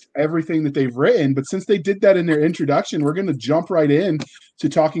to list everything that they've written, but since they did that in their introduction, we're going to jump right in to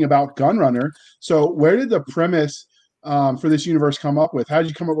talking about Gunrunner. So where did the premise for this universe come up with? How did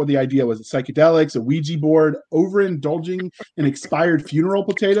you come up with the idea? Was it psychedelics, a Ouija board, overindulging in expired funeral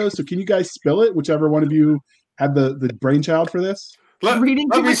potatoes? So can you guys spill it? Whichever one of you had the brainchild for this? Let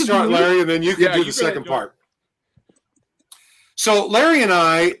me start, Larry, and then you can do the second part. So Larry and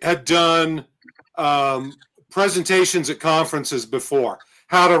I had done presentations at conferences before.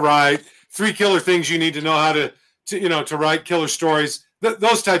 How to write 3 killer things you need to know how to write killer stories,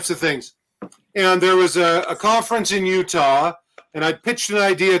 those types of things. And there was a conference in Utah, and I pitched an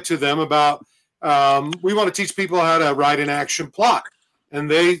idea to them about we want to teach people how to write an action plot. And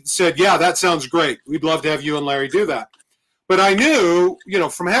they said, yeah, that sounds great. We'd love to have you and Larry do that. But I knew,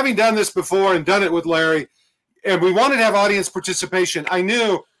 from having done this before and done it with Larry, and we wanted to have audience participation, I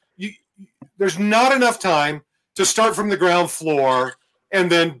knew there's not enough time to start from the ground floor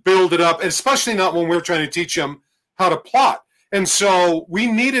and then build it up, and especially not when we're trying to teach them how to plot. And so we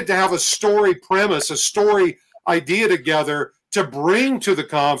needed to have a story premise, a story idea together to bring to the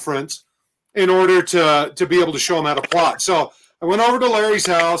conference in order to be able to show them how to plot. So I went over to Larry's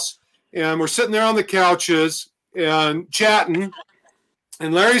house, and we're sitting there on the couches and chatting.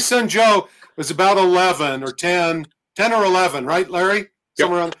 And Larry's son, Joe, was about 11 or 10 or 11, right, Larry?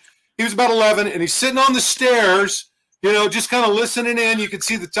 Somewhere around. He was about 11, and he's sitting on the stairs, just kind of listening in. You could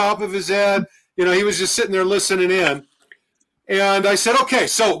see the top of his head. He was just sitting there listening in. And I said, okay,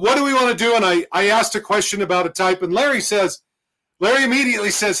 so what do we want to do? And I asked a question about a type, and Larry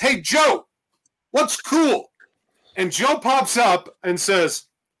immediately says, hey, Joe, what's cool? And Joe pops up and says,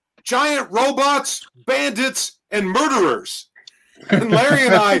 giant robots, bandits, and murderers. And Larry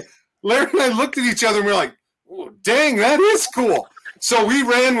and I looked at each other and we're like, oh, dang, that is cool. So we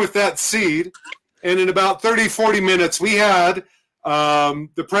ran with that seed, and in about 30, 40 minutes, we had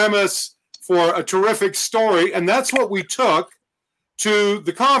the premise for a terrific story, and that's what we took to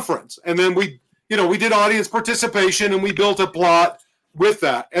the conference. And then we did audience participation, and we built a plot with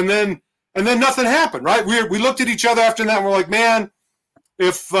that. And then nothing happened, right? We looked at each other after that, and we're like, man,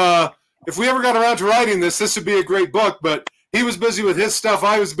 if we ever got around to writing this would be a great book. But he was busy with his stuff.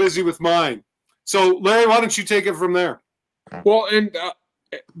 I was busy with mine. So, Larry, why don't you take it from there? Well, and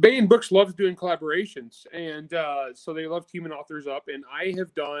Baen Books loves doing collaborations, and so they love teaming authors up. And I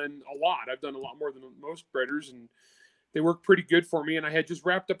have done a lot. I've done a lot more than most writers, and they work pretty good for me. And I had just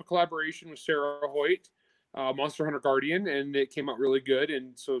wrapped up a collaboration with Sarah Hoyt, Monster Hunter Guardian, and it came out really good.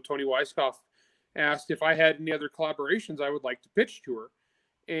 And so Tony Weiskopf asked if I had any other collaborations I would like to pitch to her.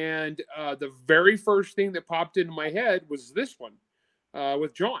 And the very first thing that popped into my head was this one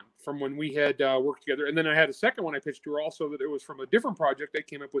with John from when we had worked together. And then I had a second one I pitched to her also that it was from a different project I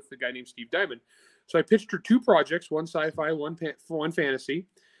came up with, the guy named Steve Diamond. So I pitched her two projects, one sci-fi, one fantasy.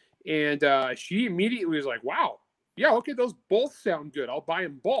 And she immediately was like, wow, yeah, okay, those both sound good. I'll buy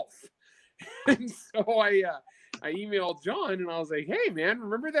them both. And so I emailed John and I was like, hey man,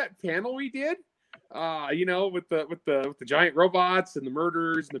 remember that panel we did? With the giant robots and the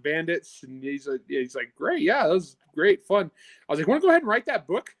murderers and the bandits. And he's like, great. Yeah, that was great fun. I was like, want to go ahead and write that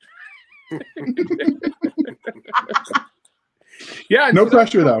book? Yeah. No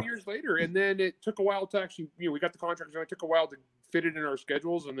pressure though. Years later. And then it took a while to actually, we got the contract. And it took a while to fit it in our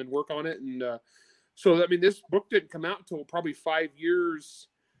schedules and then work on it. And so, I mean, this book didn't come out until probably 5 years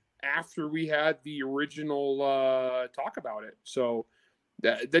after we had the original talk about it. So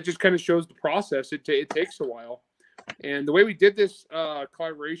that just kind of shows the process. It takes a while. And the way we did this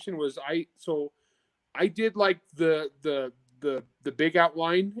collaboration was I did like the big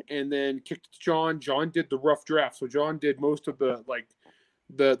outline and then kicked it to John. John did the rough draft. So John did most of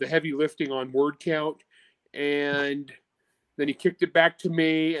the heavy lifting on word count, and then he kicked it back to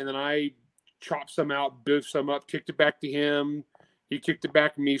me, and then I chopped some out, biffed some up, kicked it back to him. He kicked it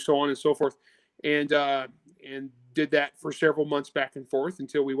back to me, so on and so forth. And did that for several months back and forth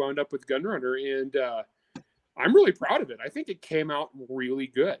until we wound up with Gunrunner. And I'm really proud of it. I think it came out really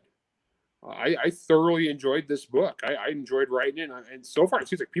good. I thoroughly enjoyed this book. I enjoyed writing it. And so far, it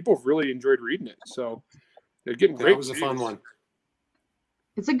seems like people have really enjoyed reading it. So they're getting great. That was a fun one.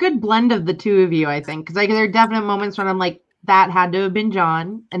 It's a good blend of the two of you, I think. Because there are definite moments when I'm like, that had to have been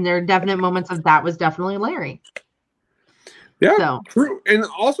John. And there are definite moments of that was definitely Larry. Yeah, true. And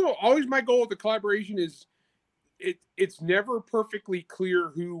also, always my goal with the collaboration is it's never perfectly clear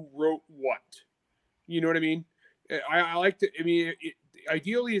who wrote what. You know what I mean? I like to,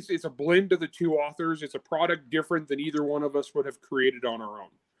 ideally, it's a blend of the two authors. It's a product different than either one of us would have created on our own.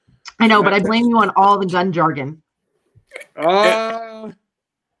 I know, but I blame you on all the gun jargon.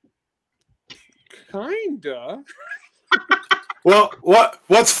 Kinda. Well,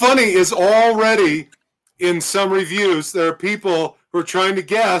 what's funny is already in some reviews, there are people who are trying to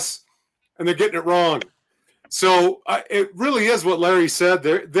guess and they're getting it wrong. So it really is what Larry said.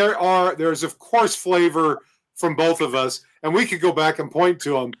 There's of course flavor from both of us, and we could go back and point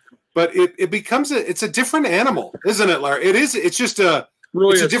to them, but it becomes it's a different animal, isn't it, Larry? It is. It's just a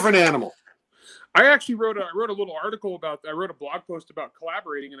different animal. I actually wrote a little article I wrote a blog post about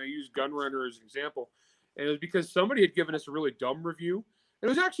collaborating, and I used Gunrunner as an example. And it was because somebody had given us a really dumb review. It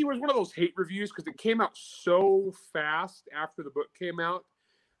was one of those hate reviews because it came out so fast after the book came out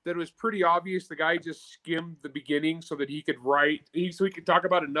that it was pretty obvious the guy just skimmed the beginning so that he could so he could talk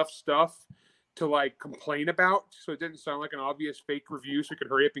about enough stuff to complain about. So it didn't sound like an obvious fake review, so he could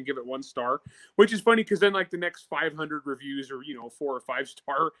hurry up and give it 1 star, which is funny because then the next 500 reviews are 4 or 5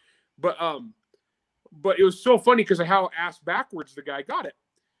 star. But it was so funny because of how ass backwards the guy got it.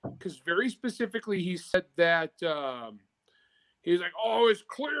 Because very specifically he said that he was like, oh, it's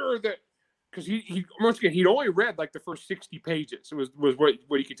clear that because he once again he'd only read like the first 60 pages. It was what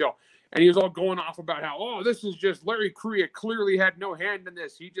you could tell, and he was all going off about how this is just Larry Correia clearly had no hand in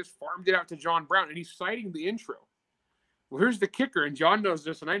this. He just farmed it out to John Brown, and he's citing the intro. Well, here's the kicker, and John knows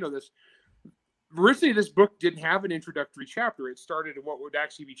this, and I know this. Originally, this book didn't have an introductory chapter. It started in what would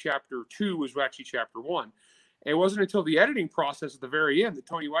actually be chapter 2, was actually chapter 1. And it wasn't until the editing process at the very end that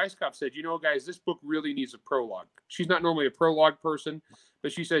Tony Weisskopf said, guys, this book really needs a prologue. She's not normally a prologue person,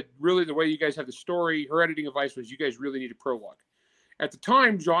 but she said, really, the way you guys have the story, her editing advice was, you guys really need a prologue. At the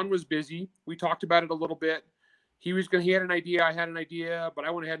time, John was busy. We talked about it a little bit. He had an idea, I had an idea, but I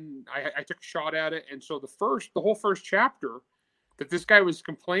went ahead and I took a shot at it. And so the whole first chapter that this guy was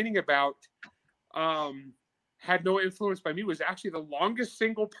complaining about had no influence by me was actually the longest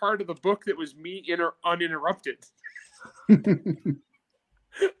single part of the book that was me uninterrupted. So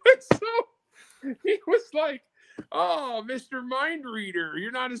he was like, "Oh, Mr. Mind Reader,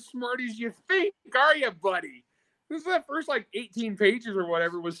 you're not as smart as you think, are you, buddy?" This is that first 18 pages or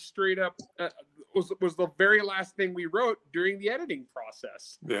whatever was straight up was the very last thing we wrote during the editing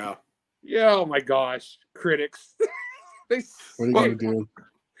process. Yeah. Yeah. Oh my gosh, critics. What are you gonna do?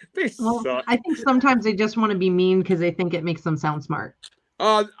 They suck. I think sometimes they just want to be mean because they think it makes them sound smart.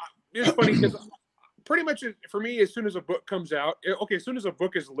 It's funny because pretty much for me, as soon as a book comes out, as soon as a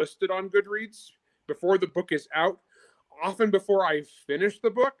book is listed on Goodreads, before the book is out, often before I finish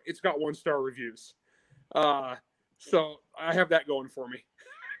the book, it's got 1-star reviews. So I have that going for me.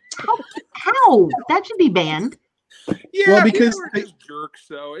 How? That should be banned. Yeah, well, because they're just jerks,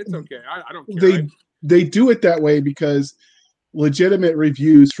 so it's okay. I don't care. They do it that way because legitimate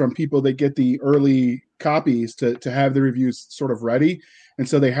reviews from people that get the early copies to have the reviews sort of ready, and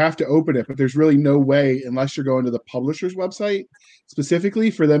so they have to open it. But there's really no way, unless you're going to the publisher's website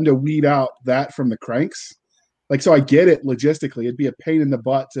specifically, for them to weed out that from the cranks. So I get it logistically; it'd be a pain in the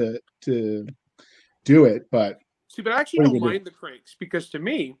butt to do it, but. See, but I actually don't mind the cranks because to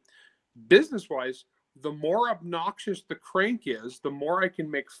me, business-wise, the more obnoxious the crank is, the more I can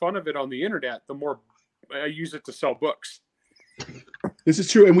make fun of it on the internet, the more I use it to sell books. This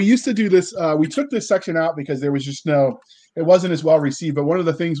is true. And we used to do this. We took this section out because there was just it wasn't as well received. But one of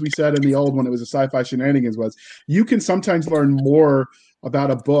the things we said in the old one, it was a sci-fi shenanigans, was you can sometimes learn more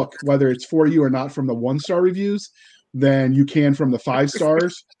about a book, whether it's for you or not, from the 1-star reviews than you can from the 5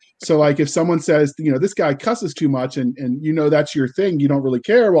 stars. So if someone says, this guy cusses too much and that's your thing, you don't really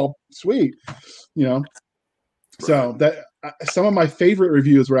care. Well, sweet, So that some of my favorite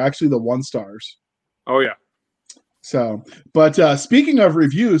reviews were actually the 1 stars. Oh yeah. So, but speaking of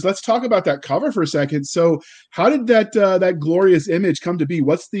reviews, let's talk about that cover for a second. So how did that glorious image come to be?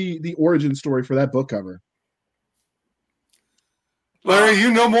 What's the origin story for that book cover? Larry,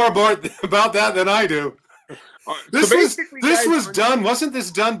 you know more about that than I do. This was done. Wasn't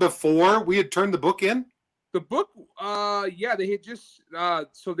this done before we had turned the book in? The book, they had just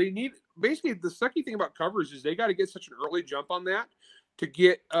so they need basically the sucky thing about covers is they got to get such an early jump on that to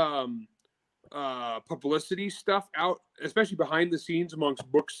get publicity stuff out, especially behind the scenes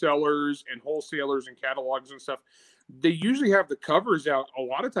amongst booksellers and wholesalers and catalogs and stuff. They usually have the covers out a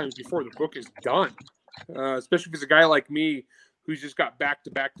lot of times before the book is done, especially if it's a guy like me who's just got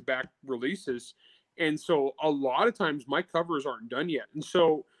back-to-back releases. And so a lot of times my covers aren't done yet. And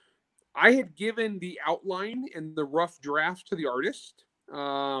so I had given the outline and the rough draft to the artist,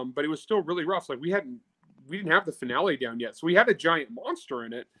 but it was still really rough. We didn't have the finale down yet. So we had a giant monster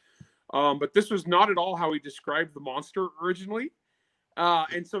in it. But this was not at all how he described the monster originally.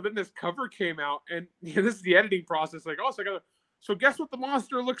 And so then this cover came out, and this is the editing process. So guess what the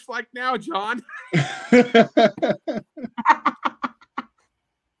monster looks like now, John?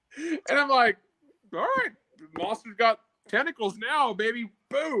 And I'm like, all right, the monster's got tentacles now, baby.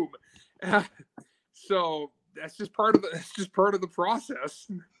 Boom. So that's just part of the process.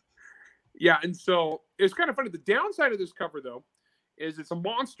 Yeah, and so it's kind of funny. The downside of this cover, though, is it's a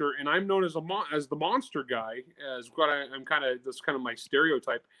monster, and I'm known as the monster guy. That's kind of my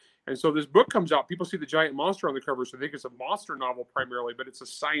stereotype. And so this book comes out, people see the giant monster on the cover, so they think it's a monster novel primarily, but it's a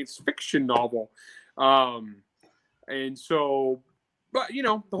science fiction novel. And so, but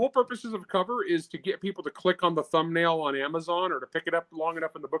the whole purposes of a cover is to get people to click on the thumbnail on Amazon or to pick it up long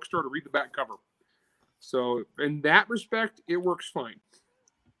enough in the bookstore to read the back cover. So in that respect, it works fine.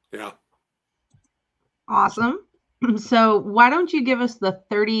 Yeah. Awesome. So why don't you give us the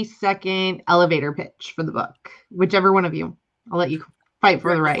 30-second elevator pitch for the book? Whichever one of you. I'll let you fight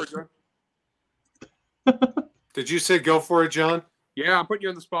for the right. Did you say go for it, John? Yeah, I'm putting you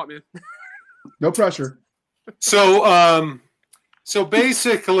on the spot, man. No pressure. So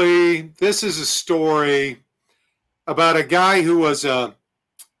basically, this is a story about a guy who was a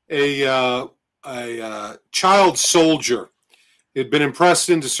a child soldier. He'd been impressed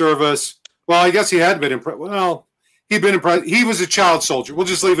into service. Well, I guess he had been impressed. Well, he'd been impressed. He was a child soldier. We'll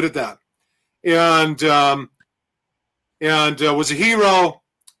just leave it at that. And was a hero,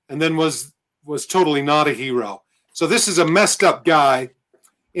 and then was totally not a hero. So this is a messed up guy,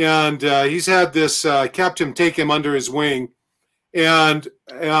 and he's had this captain take him under his wing, and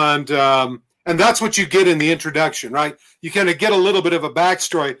that's what you get in the introduction, right? You kind of get a little bit of a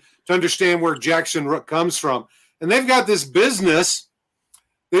backstory to understand where Jackson Rook comes from, and they've got this business.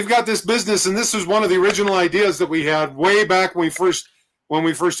 And this was one of the original ideas that we had way back when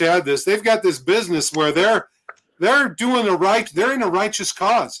we first had this. They've got this business where they're doing they're in a righteous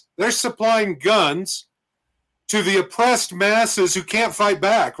cause. They're supplying guns to the oppressed masses who can't fight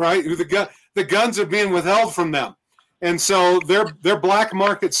back, right? Who the guns are being withheld from them. And so they're black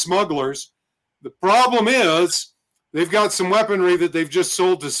market smugglers. The problem is they've got some weaponry that they've just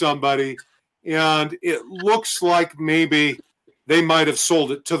sold to somebody, and it looks like maybe they might have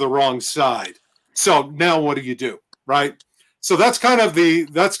sold it to the wrong side. So now what do you do, right? So that's kind of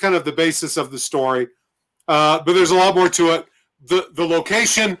the basis of the story. But there's a lot more to it. The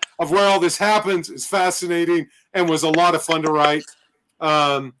location of where all this happens is fascinating and was a lot of fun to write,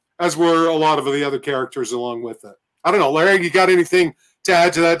 as were a lot of the other characters along with it. I don't know, Larry, you got anything to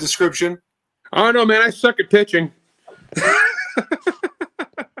add to that description? I don't know, man. I suck at pitching.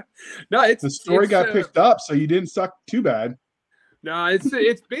 No, the story got picked up, so you didn't suck too bad. No,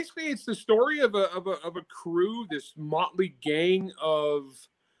 it's basically the story of a crew, this motley gang of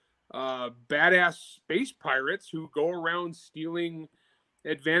badass space pirates who go around stealing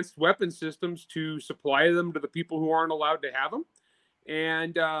advanced weapon systems to supply them to the people who aren't allowed to have them.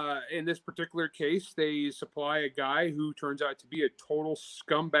 And in this particular case, they supply a guy who turns out to be a total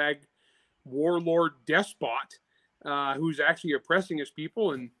scumbag warlord despot who's actually oppressing his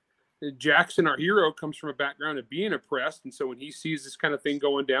people. And Jackson, our hero, comes from a background of being oppressed. And so when he sees this kind of thing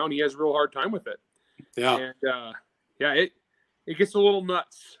going down, he has a real hard time with it. Yeah. And it gets a little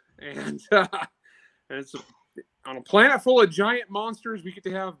nuts. And it's on a planet full of giant monsters, we get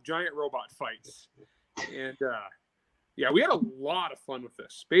to have giant robot fights. And we had a lot of fun with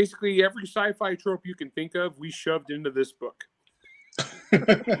this. Basically, every sci-fi trope you can think of, we shoved into this book.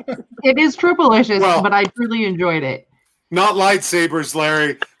 It is triple-licious, but I truly enjoyed it. Not lightsabers,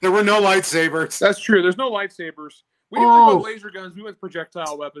 Larry. There were no lightsabers. That's true. There's no lightsabers. We didn't go laser guns. We went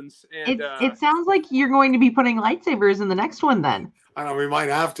projectile weapons. And it sounds like you're going to be putting lightsabers in the next one, then. I know we might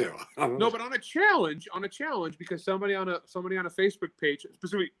have to. No, but on a challenge, because somebody on a Facebook page,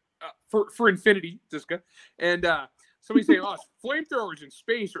 specifically for Infinity, Ziska, and somebody saying, "Oh, flamethrowers in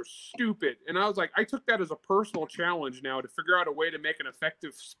space are stupid," and I was like, I took that as a personal challenge now to figure out a way to make an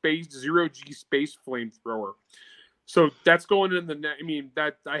effective zero-G space flamethrower. So that's going in the net. I mean,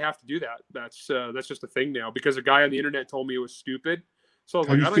 that I have to do that. That's just a thing now because a guy on the internet told me it was stupid. So I was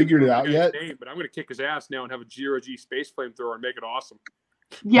have you figured it out yet? Name, but I'm going to kick his ass now and have a zero-G space flamethrower and make it awesome.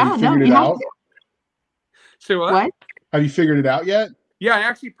 Yeah, you figured it out? Say what? Have you figured it out yet? Yeah, I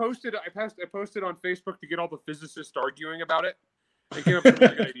actually posted. I posted on Facebook to get all the physicists arguing about it. I came up with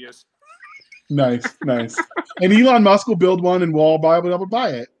really good ideas. Nice. And Elon Musk will build one, and we'll all be able to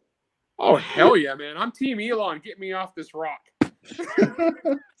buy it. Oh, hell yeah, man. I'm Team Elon. Get me off this rock.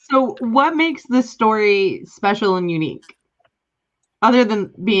 So what makes this story special and unique? Other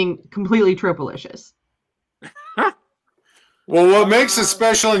than being completely triple-licious. Well, what makes it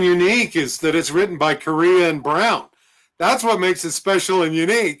special and unique is that it's written by Correia and Brown. That's what makes it special and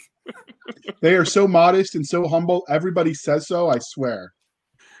unique. They are so modest and so humble. Everybody says so, I swear.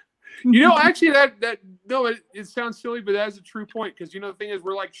 Actually, it sounds silly, but that is a true point. Because, the thing is,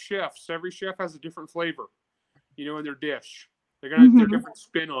 we're like chefs. Every chef has a different flavor, in their dish. They're going to have their different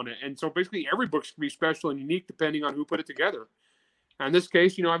spin on it. And so basically every book's going to be special and unique depending on who put it together. And in this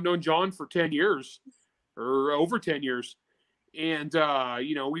case, I've known John for 10 years or over 10 years. And,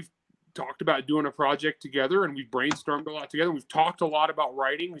 we've talked about doing a project together and we've brainstormed a lot together. We've talked a lot about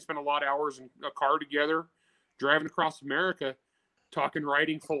writing. We spent a lot of hours in a car together, driving across America, talking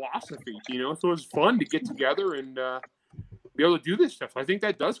writing philosophy, so it was fun to get together and be able to do this stuff. I think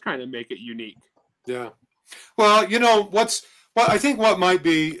that does kind of make it unique. Yeah. Well, I think what might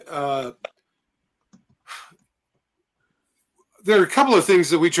be, there are a couple of things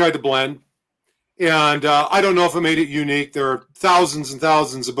that we tried to blend, and I don't know if it made it unique. There are thousands and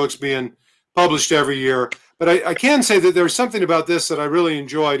thousands of books being published every year, but I can say that there was something about this that I really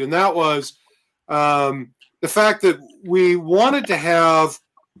enjoyed, and that was the fact that we wanted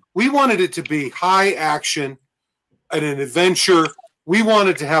it to be high action and an adventure. We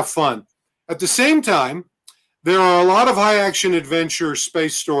wanted to have fun. At the same time, there are a lot of high action adventure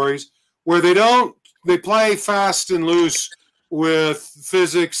space stories where they play fast and loose with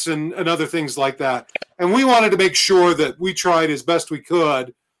physics and other things like that. And we wanted to make sure that we tried as best we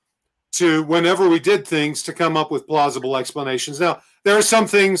could to, whenever we did things, to come up with plausible explanations. Now, there are some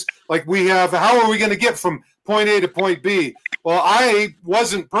things like how are we going to get from point A to point B? Well, I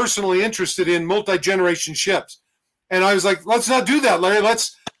wasn't personally interested in multi-generation ships. And I was like, let's not do that, Larry.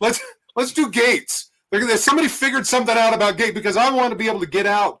 Let's do gates. Somebody figured something out about gate because I want to be able to get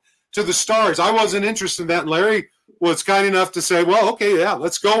out to the stars. I wasn't interested in that. And Larry was kind enough to say, well, okay, yeah,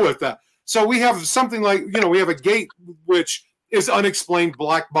 let's go with that. So we have something like, we have a gate, which is unexplained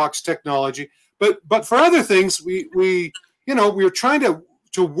black box technology. But for other things, we were trying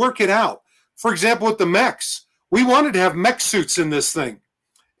to work it out. For example, with the mechs, we wanted to have mech suits in this thing.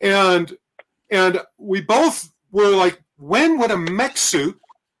 And we both were like, when would a mech suit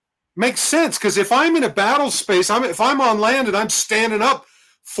make sense? Because if I'm in a battle space, if I'm on land and I'm standing up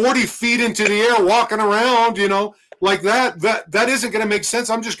 40 feet into the air, walking around, like that isn't going to make sense.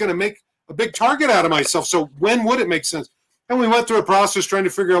 I'm just going to make a big target out of myself. So when would it make sense? And we went through a process trying to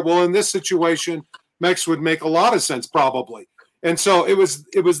figure out, well, in this situation, mechs would make a lot of sense probably. And so it was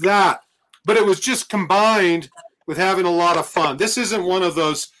that. But it was just combined with having a lot of fun. This isn't one of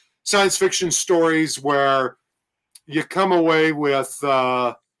those science fiction stories where you come away with,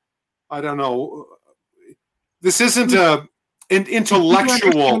 I don't know, this isn't an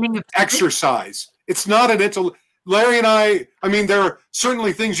intellectual exercise. It's not an Larry and I mean, there are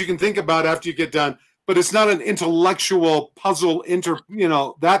certainly things you can think about after you get done, but it's not an intellectual puzzle,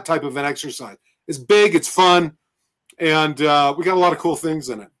 that type of an exercise. It's big, it's fun, and we got a lot of cool things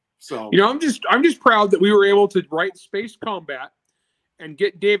in it. So I'm just proud that we were able to write Space Combat and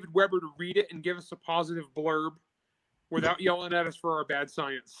get David Weber to read it and give us a positive blurb without yelling at us for our bad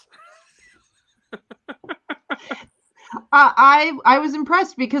science. I was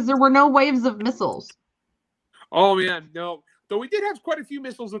impressed because there were no waves of missiles. Oh man, no. Though we did have quite a few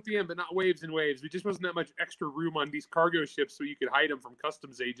missiles at the end, but not waves and waves. There just wasn't that much extra room on these cargo ships so you could hide them from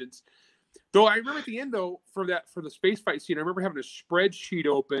customs agents. Though I remember at the end, though, for the space fight scene, I remember having a spreadsheet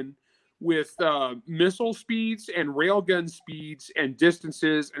open with missile speeds and railgun speeds and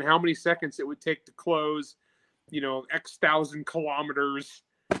distances and how many seconds it would take to close, X thousand kilometers.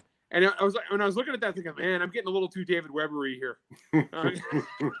 And when I was looking at that, thinking, man, I'm getting a little too David Webery here.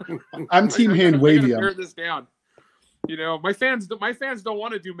 I'm Team Hand Wavy. Tear this down. My fans don't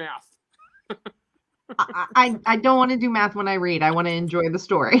want to do math. I don't want to do math when I read. I want to enjoy the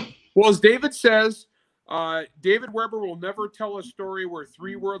story. Well, as David says, David Weber will never tell a story where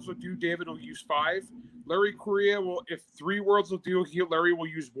 3 words will do. David will use 5. Larry Correia will, if 3 words will do, Larry will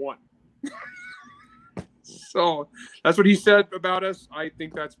use 1. So that's what he said about us. I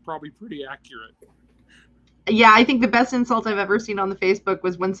think that's probably pretty accurate. Yeah, I think the best insult I've ever seen on the Facebook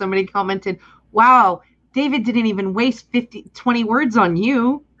was when somebody commented, wow, David didn't even waste 20 words on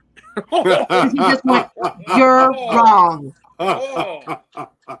you. He just went, you're wrong.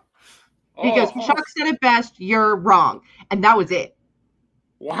 Because Chuck said it best, you're wrong. And that was it.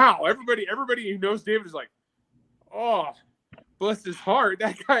 Wow. Everybody who knows David is like, oh, bless his heart.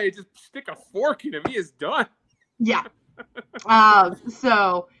 That guy just stick a fork in him. He is done. Yeah.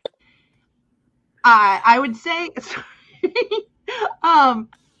 So I would say,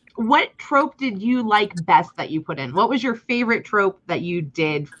 what trope did you like best that you put in? What was your favorite trope that you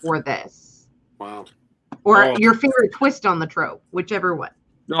did for this? Wow. Or your favorite twist on the trope, whichever one.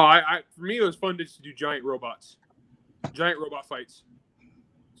 No, for me, it was fun just to do giant robot fights.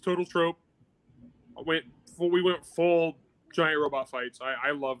 Total trope. We went full giant robot fights.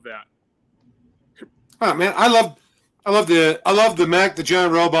 I love that. Oh man, I love the mech, the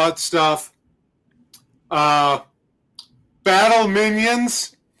giant robot stuff. Battle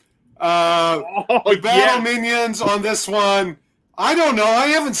minions. Minions on this one. I don't know. I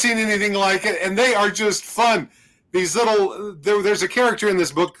haven't seen anything like it, and they are just fun. These little there's a character in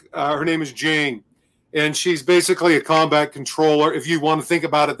this book. Her name is Jane, and she's basically a combat controller. If you want to think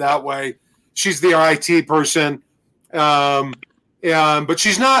about it that way, she's the IT person. But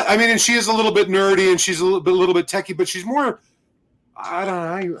she's not. I mean, and she is a little bit nerdy, and she's a little bit techie. But she's more. I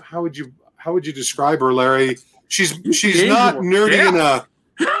don't know. How would you describe her, Larry? She's not nerdy in a.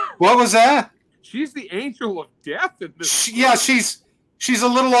 What was that? She's the angel of death in this. She's a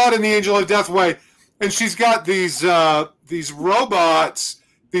little odd in the angel of death way, and she's got these robots,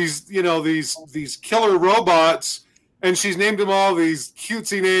 these killer robots, and she's named them all these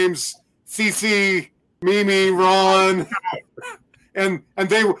cutesy names: Fifi, Mimi, Ron, and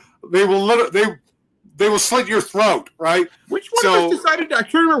they will slit your throat, right? Which one of us decided? I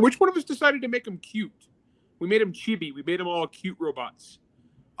can't remember which one of us decided to make them cute. We made them chibi. We made them all cute robots.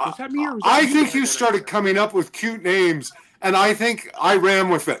 Was that me or was that I you think that you had started that? coming up with cute names, and I think I ran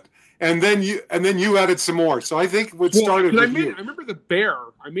with it. And then you added some more. So I think what started with you. I remember the bear.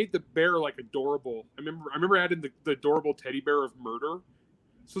 I made the bear like adorable. I remember adding the adorable teddy bear of murder.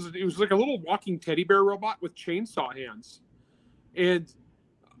 So it was like a little walking teddy bear robot with chainsaw hands. And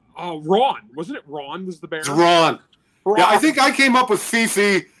Ron, wasn't it? Ron was the bear. It's Ron. Ron. Yeah, I think I came up with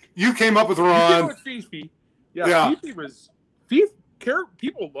Fifi. You came up with You came Ron. with Fifi. Yeah. Fifi was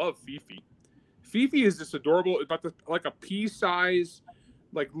people love Fifi. Fifi is this adorable, about like a pea-size,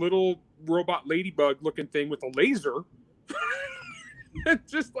 like little robot ladybug looking thing with a laser.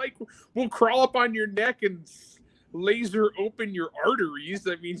 Just like will crawl up on your neck and laser open your arteries.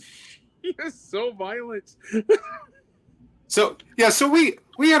 I mean, he is so violent. So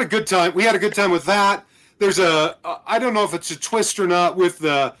we had a good time. We had a good time with that. There's I don't know if it's a twist or not with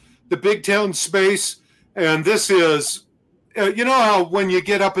the big town space, and this is, you know how when you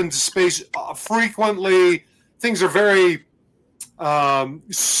get up into space, frequently things are very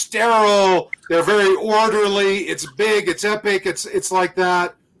sterile. They're very orderly. It's big. It's epic. It's like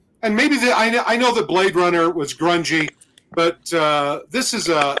that. And maybe I know that Blade Runner was grungy, but this is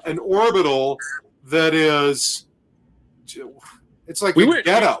an orbital that is. It's like a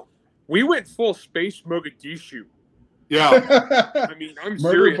ghetto. We went full space Mogadishu. Yeah. I mean, I'm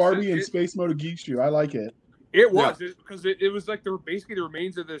Murder serious. Barbie and Space Motogishu. I like it. It was because it was like basically the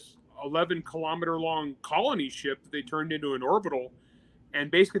remains of this 11-kilometer long colony ship that they turned into an orbital,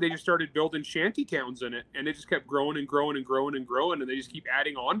 and basically they just started building shanty towns in it, and it just kept growing and growing and growing and growing, and they just keep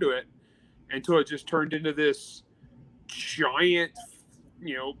adding onto it until it just turned into this giant,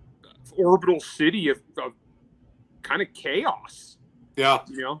 orbital city of kind of chaos. Yeah.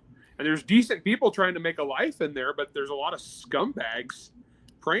 And there's decent people trying to make a life in there, but there's a lot of scumbags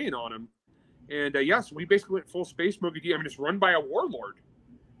preying on them. And yes, we basically went full space Mogadishu. I mean, it's run by a warlord,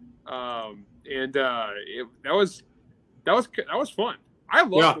 that was fun. I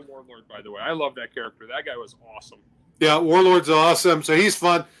love the warlord, by the way. I love that character. That guy was awesome. Yeah, warlord's awesome. So he's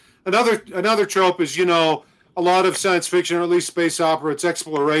fun. Another trope is a lot of science fiction, or at least space opera. It's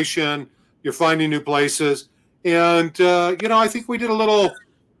exploration. You're finding new places, and I think we did a little.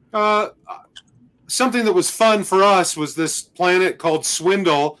 Something that was fun for us was this planet called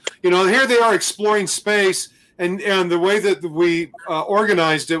Swindle. Here they are exploring space, and the way that we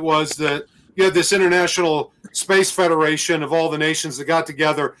organized it was that you had this International Space Federation of all the nations that got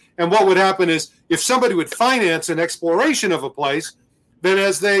together, and what would happen is if somebody would finance an exploration of a place, then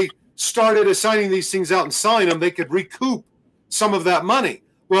as they started assigning these things out and selling them, they could recoup some of that money.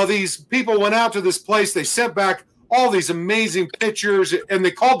 Well, these people went out to this place, they sent back all these amazing pictures, and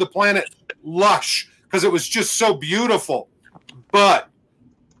they called the planet Lush because it was just so beautiful. But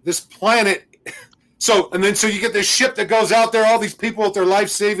this planet, so you get this ship that goes out there, all these people with their life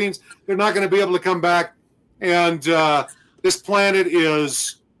savings, they're not going to be able to come back, and this planet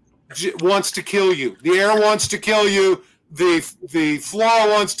wants to kill you. The air wants to kill you. The flora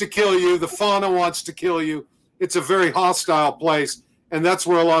wants to kill you. The fauna wants to kill you. It's a very hostile place, and that's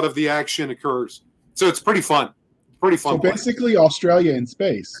where a lot of the action occurs. So it's pretty fun. So basically, Australia in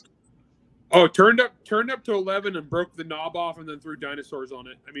space. Oh, turned up to 11 and broke the knob off, and then threw dinosaurs on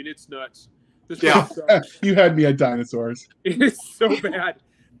it. I mean, it's nuts. You had me at dinosaurs. It is so bad.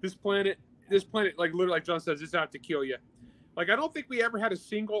 This planet, like literally, like John says, it's out to kill you. Like, I don't think we ever had a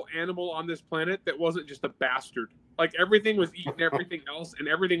single animal on this planet that wasn't just a bastard. Like, everything was eating everything else, and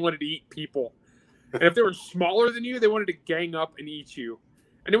everything wanted to eat people. And if they were smaller than you, they wanted to gang up and eat you.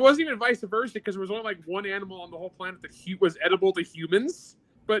 And it wasn't even vice versa, because there was only like one animal on the whole planet that was edible to humans,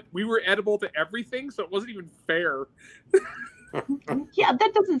 but we were edible to everything, so it wasn't even fair. Yeah,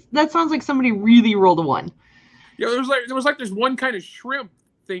 that sounds like somebody really rolled a one. Yeah, there was this one kind of shrimp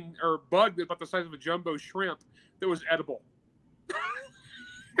thing or bug about the size of a jumbo shrimp that was edible.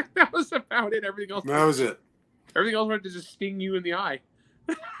 That was about it. Everything else wanted to just sting you in the eye.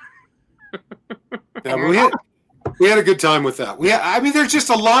 Yeah, we had a good time with that. There's just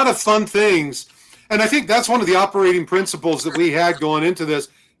a lot of fun things. And I think that's one of the operating principles that we had going into this.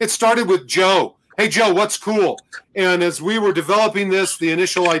 It started with Joe. Hey, Joe, what's cool? And as we were developing this, the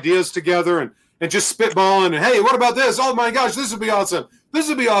initial ideas together and just spitballing, and hey, what about this? Oh my gosh, this would be awesome. This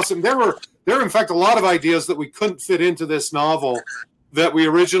would be awesome. There were in fact a lot of ideas that we couldn't fit into this novel that we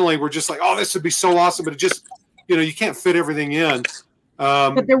originally were just like, oh, this would be so awesome, but it just, you can't fit everything in.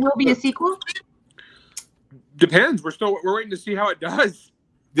 But there will be a sequel? Depends. We're waiting to see how it does.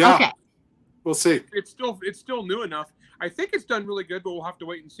 Yeah. Okay. We'll see. It's still new enough. I think it's done really good, but we'll have to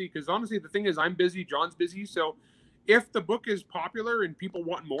wait and see. Because honestly, the thing is, I'm busy. John's busy. So if the book is popular and people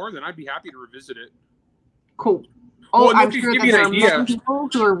want more, then I'd be happy to revisit it. Cool. Oh, Well, I'm to sure give that you there an are idea- many people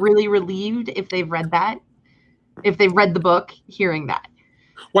who are really relieved if they've read that, if they've read the book, hearing that.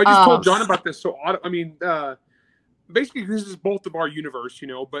 Well, I just told John about this. So, I mean, basically, this is both of our universe, you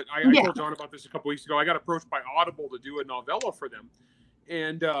know. But I Yeah. told John about this a couple weeks ago. I got approached by Audible to do a novella for them,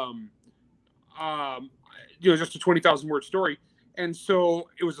 and just a 20,000 word story. And so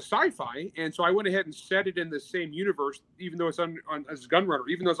it was a sci-fi, and so I went ahead and set it in the same universe, even though it's on as Gunrunner,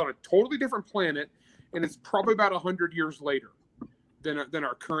 even though it's on a totally different planet, and it's probably about 100 years later than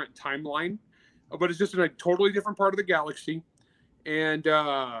our current timeline, but it's just in a totally different part of the galaxy. And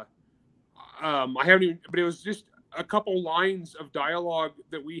I haven't even, but it was just a couple lines of dialogue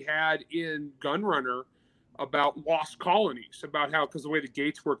that we had in Gunrunner about lost colonies, about how, because the way the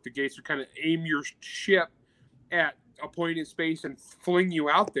gates work, the gates would kind of aim your ship at a point in space and fling you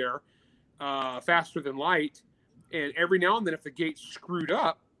out there faster than light. And every now and then, if the gate screwed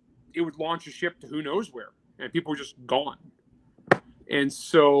up, it would launch a ship to who knows where, and people were just gone. And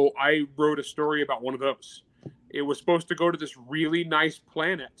so I wrote a story about one of those. It was supposed to go to this really nice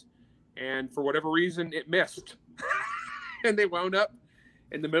planet, and for whatever reason, it missed. And they wound up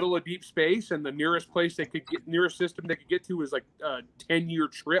in the middle of deep space, and the nearest place they could get, nearest system they could get to was like a 10-year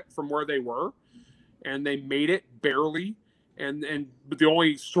trip from where they were. And they made it barely, but the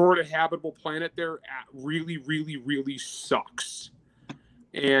only sort of habitable planet there really, really, really sucks.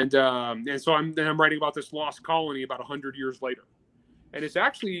 And so I'm writing about this lost colony about 100 years later, and it's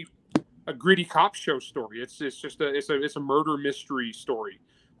actually a gritty cop show story. It's a murder mystery story,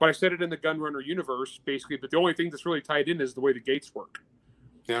 but I set it in the Gunrunner universe basically. But the only thing that's really tied in is the way the gates work.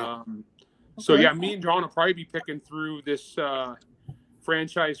 Yeah. So yeah, me and John will probably be picking through this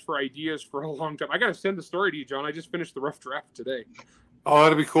franchise for ideas for a long time. I got to send the story to you, John. I just finished the rough draft today. Oh,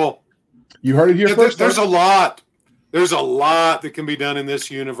 that'd be cool. You heard it here first. There's a lot. There's a lot that can be done in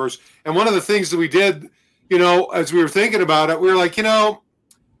this universe. And one of the things that we did, as we were thinking about it, we were like,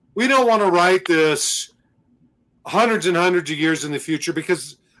 we don't want to write this hundreds and hundreds of years in the future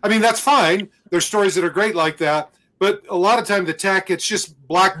because, I mean, that's fine. There's stories that are great like that. But a lot of time the tech, it's just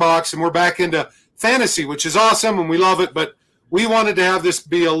black box and we're back into fantasy, which is awesome and we love it. But we wanted to have this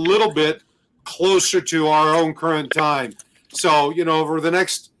be a little bit closer to our own current time. So, over the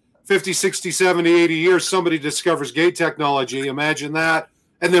next 50, 60, 70, 80 years, somebody discovers gate technology. Imagine that.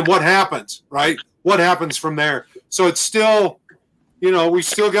 And then what happens, right? What happens from there? So it's still, we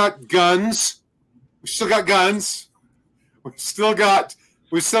still got guns. We still got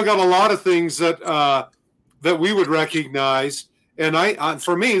a lot of things that we would recognize. And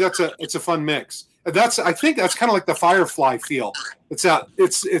for me, it's a fun mix. I think that's kind of like the Firefly feel.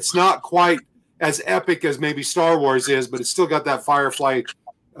 It's not quite as epic as maybe Star Wars is, but it's still got that Firefly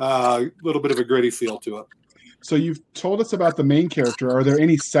little bit of a gritty feel to it. So you've told us about the main character. Are there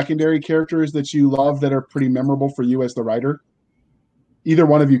any secondary characters that you love that are pretty memorable for you as the writer? Either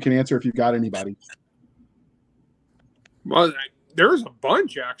one of you can answer if you've got anybody. Well, there's a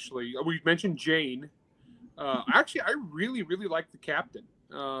bunch actually. We mentioned Jane. Actually, I really, really like the captain.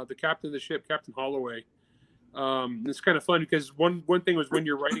 The captain of the ship, Captain Holloway. It's kind of fun because one thing was when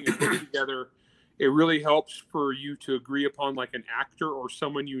you're writing a book together, it really helps for you to agree upon like an actor or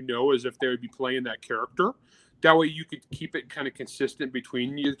someone as if they would be playing that character. That way you could keep it kind of consistent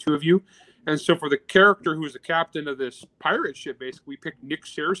between the two of you. And so for the character who was the captain of this pirate ship, basically, we picked Nick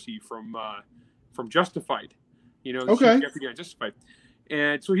Searcy from Justified. Okay. Justified.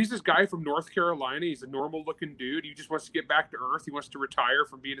 And so he's this guy from North Carolina. He's a normal-looking dude. He just wants to get back to Earth. He wants to retire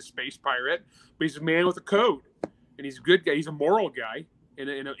from being a space pirate. But he's a man with a code. And he's a good guy. He's a moral guy in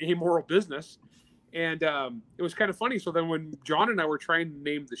an amoral business. And it was kind of funny. So then when John and I were trying to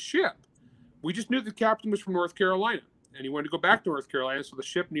name the ship, we just knew the captain was from North Carolina. And he wanted to go back to North Carolina, so the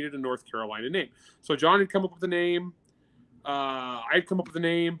ship needed a North Carolina name. So John had come up with a name. I'd come up with a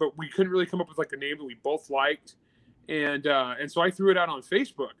name, but we couldn't really come up with like a name that we both liked. And so I threw it out on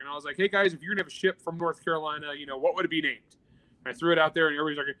Facebook, and I was like, "Hey guys, if you're gonna have a ship from North Carolina, what would it be named?" And I threw it out there, and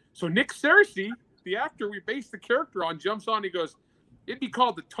everybody's like, "So Nick Searcy, the actor we based the character on, jumps on. And he goes, it'd be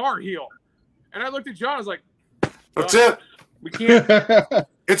called the Tar Heel." And I looked at John. I was like, "That's it. We can't.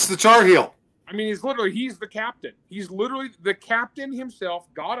 It's the Tar Heel." I mean, he's the captain. He's literally the captain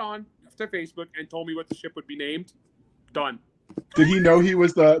himself. Got on to Facebook and told me what the ship would be named. Done. Did he know he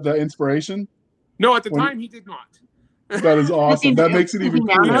was the inspiration? No, at the time he did not. That is awesome. That makes it even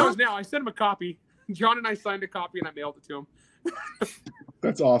cooler. He knows now. I sent him a copy. John and I signed a copy, and I mailed it to him.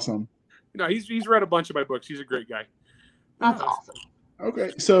 That's awesome. He's read a bunch of my books. He's a great guy. That's awesome.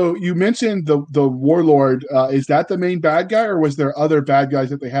 Okay, so you mentioned the warlord. Is that the main bad guy, or was there other bad guys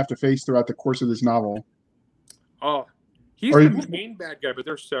that they have to face throughout the course of this novel? Oh, he's the main bad guy, but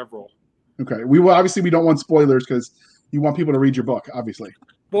there's several. Okay. We don't want spoilers because you want people to read your book, obviously.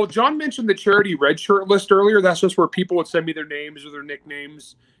 Well, John mentioned the charity red shirt list earlier. That's just where people would send me their names or their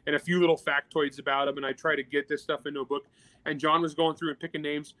nicknames and a few little factoids about them, and I try to get this stuff into a book. And John was going through and picking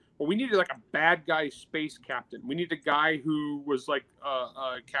names. Well, we needed like a bad guy space captain. We needed a guy who was like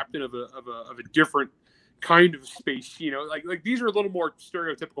a captain of a different kind of space. You know, like these are a little more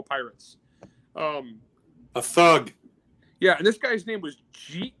stereotypical pirates. A thug. Yeah, and this guy's name was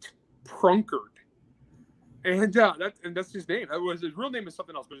Jeet Prunkard. And that's his name. That was his real name is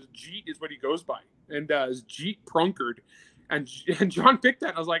something else, but Jeet is what he goes by. And is Jeet Prunkard. And John picked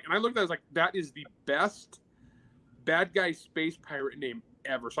that. I was like, and I looked at it, I was like, that is the best bad guy space pirate name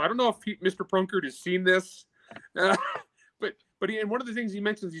ever. So I don't know if Mr. Prunkard has seen this, but and one of the things he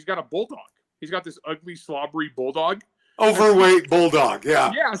mentions, he's got a bulldog. He's got this ugly, slobbery bulldog. Overweight bulldog,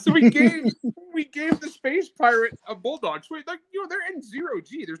 yeah. Yeah, so we gave the space pirate a bulldog. So like, you know, they're in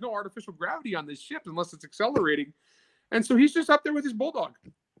 0G. There's no artificial gravity on this ship unless it's accelerating. And so he's just up there with his bulldog,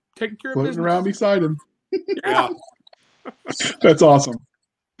 taking care of business. Floating around beside him. Yeah. That's awesome.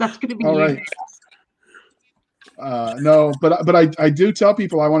 That's going to be all right. No, but I do tell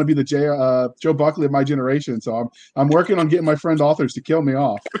people I want to be the Joe Buckley of my generation. So I'm working on getting my friend authors to kill me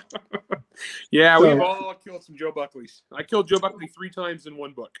off. Yeah, so, we've all killed some Joe Buckleys. I killed Joe Buckley 3 times in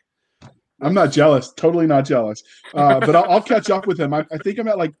one book. I'm not jealous. Totally not jealous. But I'll catch up with him. I think I'm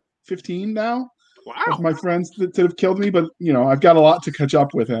at like 15 now. Wow. Of my friends that have killed me, but you know, I've got a lot to catch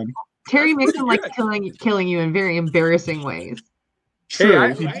up with him. Terry makes him like killing you in very embarrassing ways.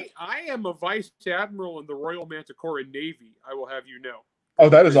 True. Hey, I am a vice admiral in the Royal Manticore Navy. I will have you know. Oh,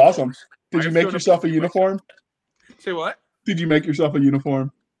 that is awesome. Did you make yourself a uniform? Say what? Did you make yourself a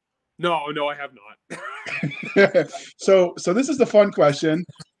uniform? No, I have not. So this is the fun question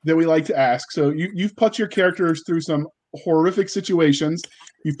that we like to ask. So you've put your characters through some horrific situations.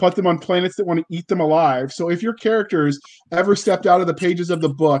 You've put them on planets that want to eat them alive. So if your characters ever stepped out of the pages of the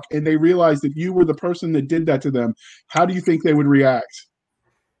book and they realized that you were the person that did that to them, how do you think they would react?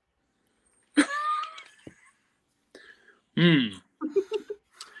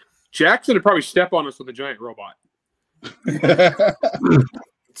 Jackson would probably step on us with a giant robot.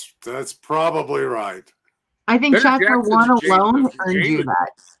 That's probably right. I think chapter 1 alone earned you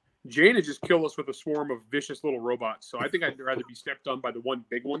that. Jane would just kill us with a swarm of vicious little robots. So I think I'd rather be stepped on by the one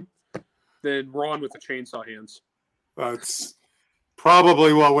big one than Ron with the chainsaw hands. That's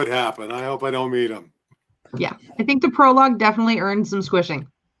probably what would happen. I hope I don't meet him. Yeah, I think the prologue definitely earned some squishing.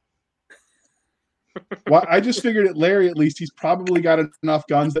 Well, I just figured at Larry, at least, he's probably got enough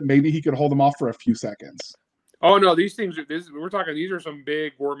guns that maybe he could hold them off for a few seconds. Oh, no, these things, we're talking, these are some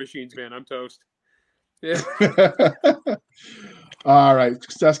big war machines, man. I'm toast. Yeah. All right,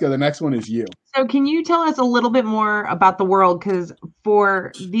 Seska, the next one is you. So can you tell us a little bit more about the world? Because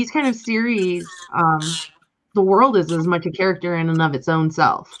for these kind of series, the world is as much a character in and of its own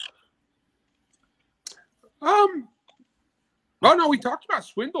self. Oh, no, we talked about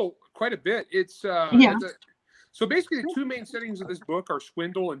Swindle quite a bit. It's so basically the 2 main settings of this book are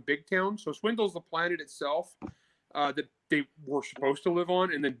Swindle and Big Town. So Swindle's the planet itself that they were supposed to live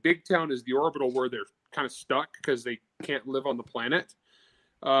on, and then Big Town is the orbital where they're kind of stuck because they can't live on the planet.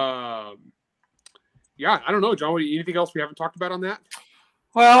 I don't know, John. Anything else we haven't talked about on that?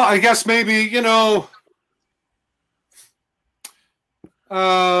 Well, I guess maybe, you know,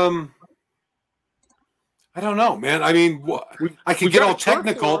 I don't know, man. I mean, I can get all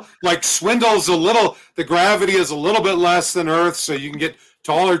technical. Like Swindle's the gravity is a little bit less than Earth, so you can get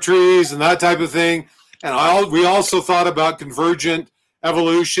taller trees and that type of thing. And we also thought about convergent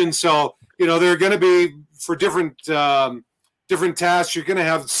evolution. So, you know, they're going to be for different tasks. You're going to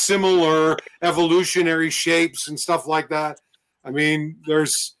have similar evolutionary shapes and stuff like that. I mean,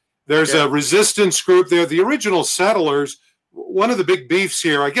 there's a resistance group there. The original settlers. One of the big beefs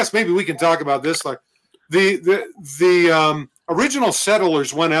here, I guess maybe we can talk about this. Like the original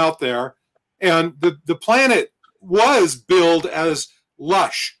settlers went out there, and the planet was billed as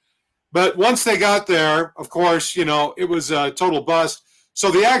lush. But once they got there, of course, you know, it was a total bust. So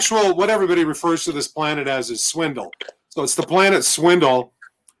the actual, what everybody refers to this planet as is Swindle. So it's the planet Swindle.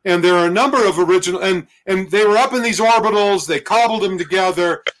 And there are a number of original, and they were up in these orbitals. They cobbled them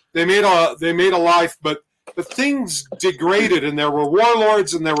together. They made a life, but things degraded, and there were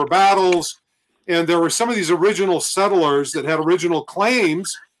warlords, and there were battles, and there were some of these original settlers that had original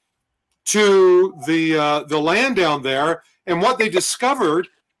claims to the land down there. And what they discovered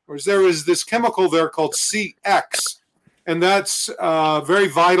was there was this chemical there called CX, and that's very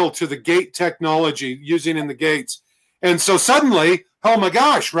vital to the gate technology using in the gates. And so suddenly, oh my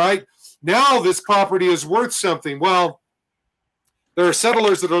gosh, right? Now this property is worth something. Well, There are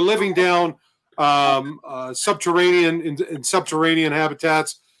settlers that are living down subterranean in subterranean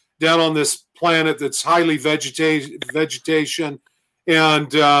habitats down on this planet that's highly vegetation, and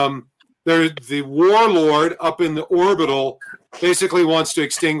the warlord up in the orbital basically wants to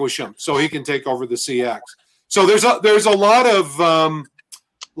extinguish him so he can take over the CX. So there's a lot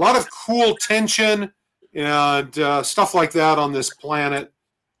of cool tension and stuff like that on this planet,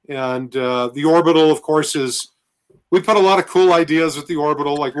 and the orbital, of course, we put a lot of cool ideas with the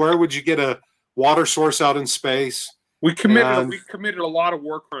orbital, like where would you get a water source out in space? We committed a lot of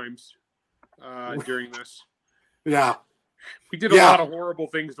war crimes during this. Yeah, we did a lot of horrible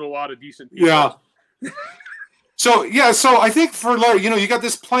things to a lot of decent people. Yeah. So I think for Larry, you got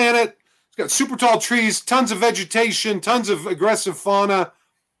this planet, it's got super tall trees, tons of vegetation, tons of aggressive fauna,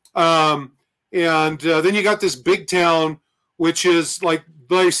 and then you got this big town, which is like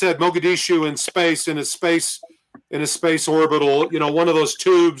Larry said, Mogadishu in space, in a space orbital, one of those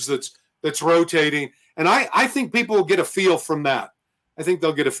tubes that's rotating. And I think people will get a feel from that. I think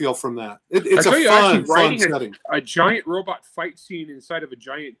they'll get a feel from that. It's a fun setting. A giant robot fight scene inside of a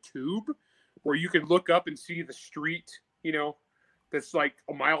giant tube where you can look up and see the street, that's like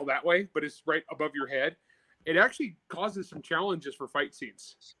a mile that way, but it's right above your head. It actually causes some challenges for fight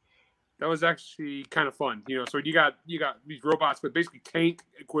scenes. That was actually kind of fun, So you got these robots with basically tank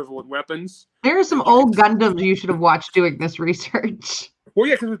equivalent weapons. There are some old Gundams you should have watched doing this research. Well,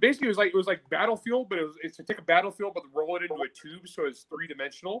 yeah, because it was like Battlefield, but it's to take a Battlefield but roll it into a tube, so it's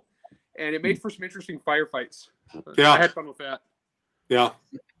 3-dimensional, and it made for some interesting firefights. Yeah, I had fun with that. Yeah.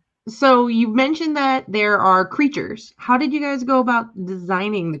 So you mentioned that there are creatures. How did you guys go about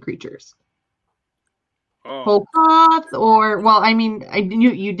designing the creatures? Whole cloth,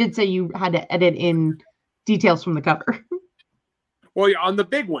 you did say you had to edit in details from the cover. Well, yeah, on the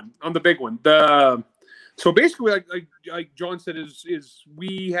big one. So basically, like John said, is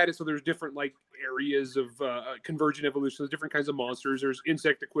we had it so there's different like areas of convergent evolution. There's different kinds of monsters. There's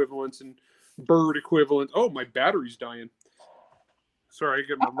insect equivalents and bird equivalents. Oh, my battery's dying. Sorry, I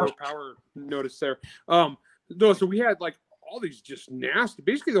get my low power notice there. No, so we had like all these just nasty.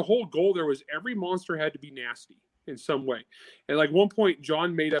 Basically, the whole goal there was every monster had to be nasty in some way. And like one point,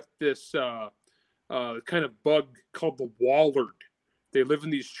 John made up this kind of bug called the Wallard. They live in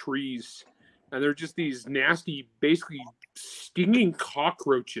these trees. And they're just these nasty, basically stinging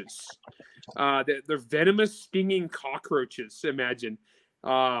cockroaches. They're venomous, stinging cockroaches, imagine.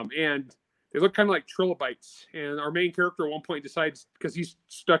 And they look kind of like trilobites. And our main character at one point decides, because he's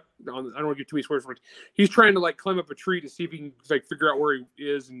stuck on, I don't want to get too many spoilers for it. He's trying to like climb up a tree to see if he can like figure out where he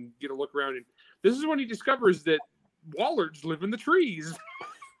is and get a look around. And this is when he discovers that Wallards live in the trees.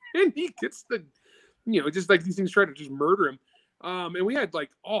 And he gets just like these things try to just murder him. And we had like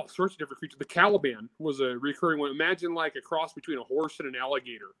all sorts of different creatures. The Caliban was a recurring one. Imagine like a cross between a horse and an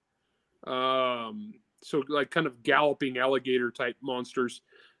alligator. So like kind of galloping alligator type monsters.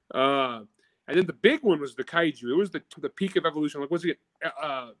 And then the big one was the kaiju. It was the peak of evolution. Like once you get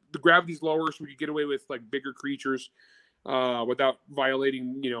the gravity's lower, so we could get away with like bigger creatures without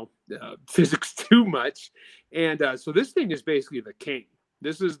violating physics too much. And so this thing is basically the king.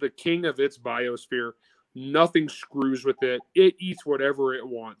 This is the king of its biosphere. Nothing screws with it. It eats whatever it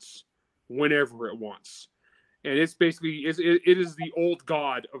wants, whenever it wants. And it's basically, it is the old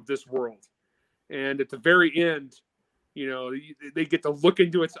god of this world. And at the very end, they get to look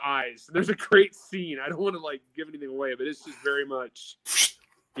into its eyes. There's a great scene. I don't want to like give anything away, but it's just very much, it's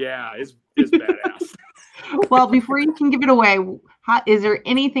badass. Well, before you can give it away, is there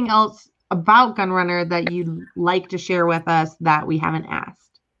anything else about Gunrunner that you'd like to share with us that we haven't asked?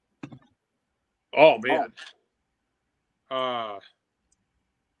 Oh man, I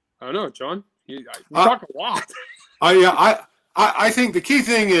don't know, John. You talk a lot. I think the key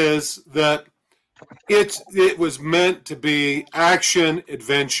thing is that it was meant to be action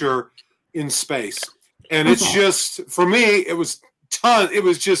adventure in space, and it's just for me it was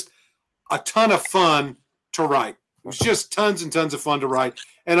just a ton of fun to write. It was just tons and tons of fun to write,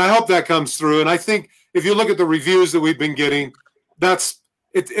 and I hope that comes through. And I think if you look at the reviews that we've been getting,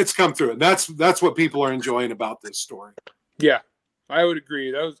 it's come through, and that's what people are enjoying about this story. Yeah, I would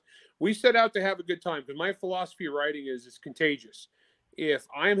agree. We set out to have a good time, because my philosophy of writing is it's contagious. If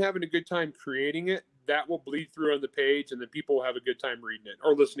I'm having a good time creating it, that will bleed through on the page, and then people will have a good time reading it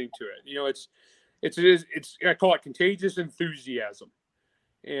or listening to it. It's I call it contagious enthusiasm,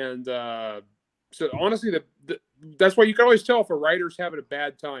 and so honestly, that's why you can always tell if a writer's having a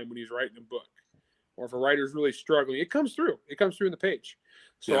bad time when he's writing a book, or if a writer's really struggling. It comes through. It comes through in the page.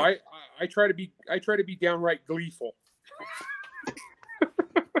 So yeah. I try to be downright gleeful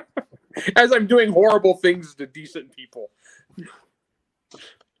as I'm doing horrible things to decent people.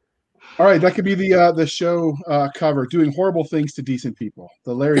 All right, that could be the show cover: doing horrible things to decent people,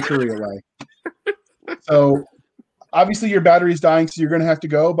 the Larry Correia way. So obviously your battery's dying, so you're going to have to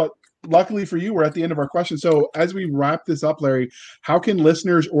go. But luckily for you, we're at the end of our question. So as we wrap this up, Larry, how can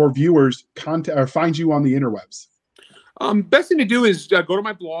listeners or viewers contact or find you on the interwebs? Best thing to do is go to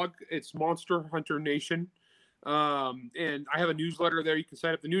my blog. It's Monster Hunter Nation. And I have a newsletter there. You can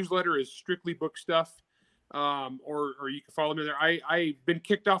sign up. The newsletter is strictly book stuff. Or you can follow me there. I've been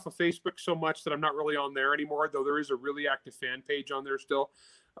kicked off of Facebook so much that I'm not really on there anymore, though there is a really active fan page on there still.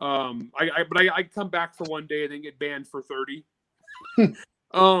 I come back for one day and then get banned for 30. I'm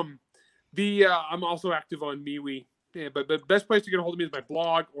also active on MeWe. Yeah, but the best place to get a hold of me is my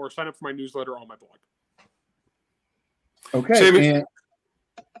blog or sign up for my newsletter on my blog. Okay.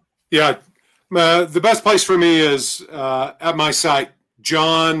 Yeah. The best place for me is at my site,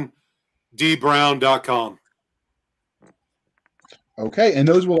 johndbrown.com. Okay, and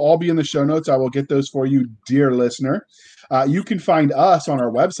those will all be in the show notes. I will get those for you, dear listener. You can find us on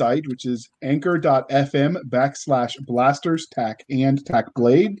our website, which is anchor.fm/blasters tack and tack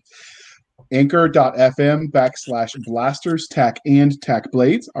blade. Anchor.fm/blasters tack and tack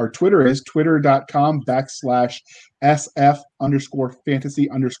blades. Our Twitter is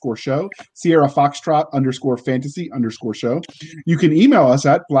twitter.com/SF_fantasy_show. Sierra Foxtrot _fantasy_show. You can email us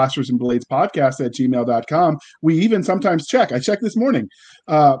at blastersandbladespodcast@gmail.com. We even sometimes check. I checked this morning.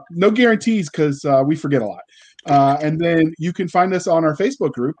 No guarantees because we forget a lot. And then you can find us on our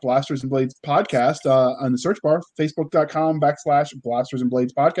Facebook group, Blasters and Blades Podcast, on the search bar, facebook.com/Blasters and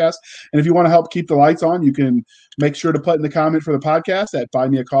Blades Podcast. And if you want to help keep the lights on, you can make sure to put in the comment for the podcast at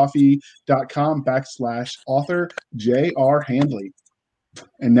buymeacoffee.com/author J.R. Handley.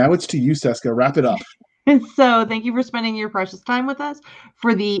 And now it's to you, Seska. Wrap it up. So thank you for spending your precious time with us.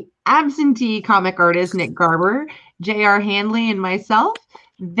 For the absentee comic artist, Nick Garber, J.R. Handley, and myself,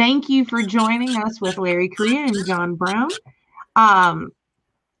 thank you for joining us with Larry Correia and John Brown.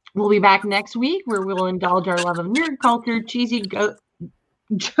 We'll be back next week where we'll indulge our love of nerd culture, cheesy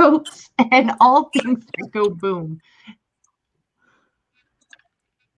jokes, and all things that go boom.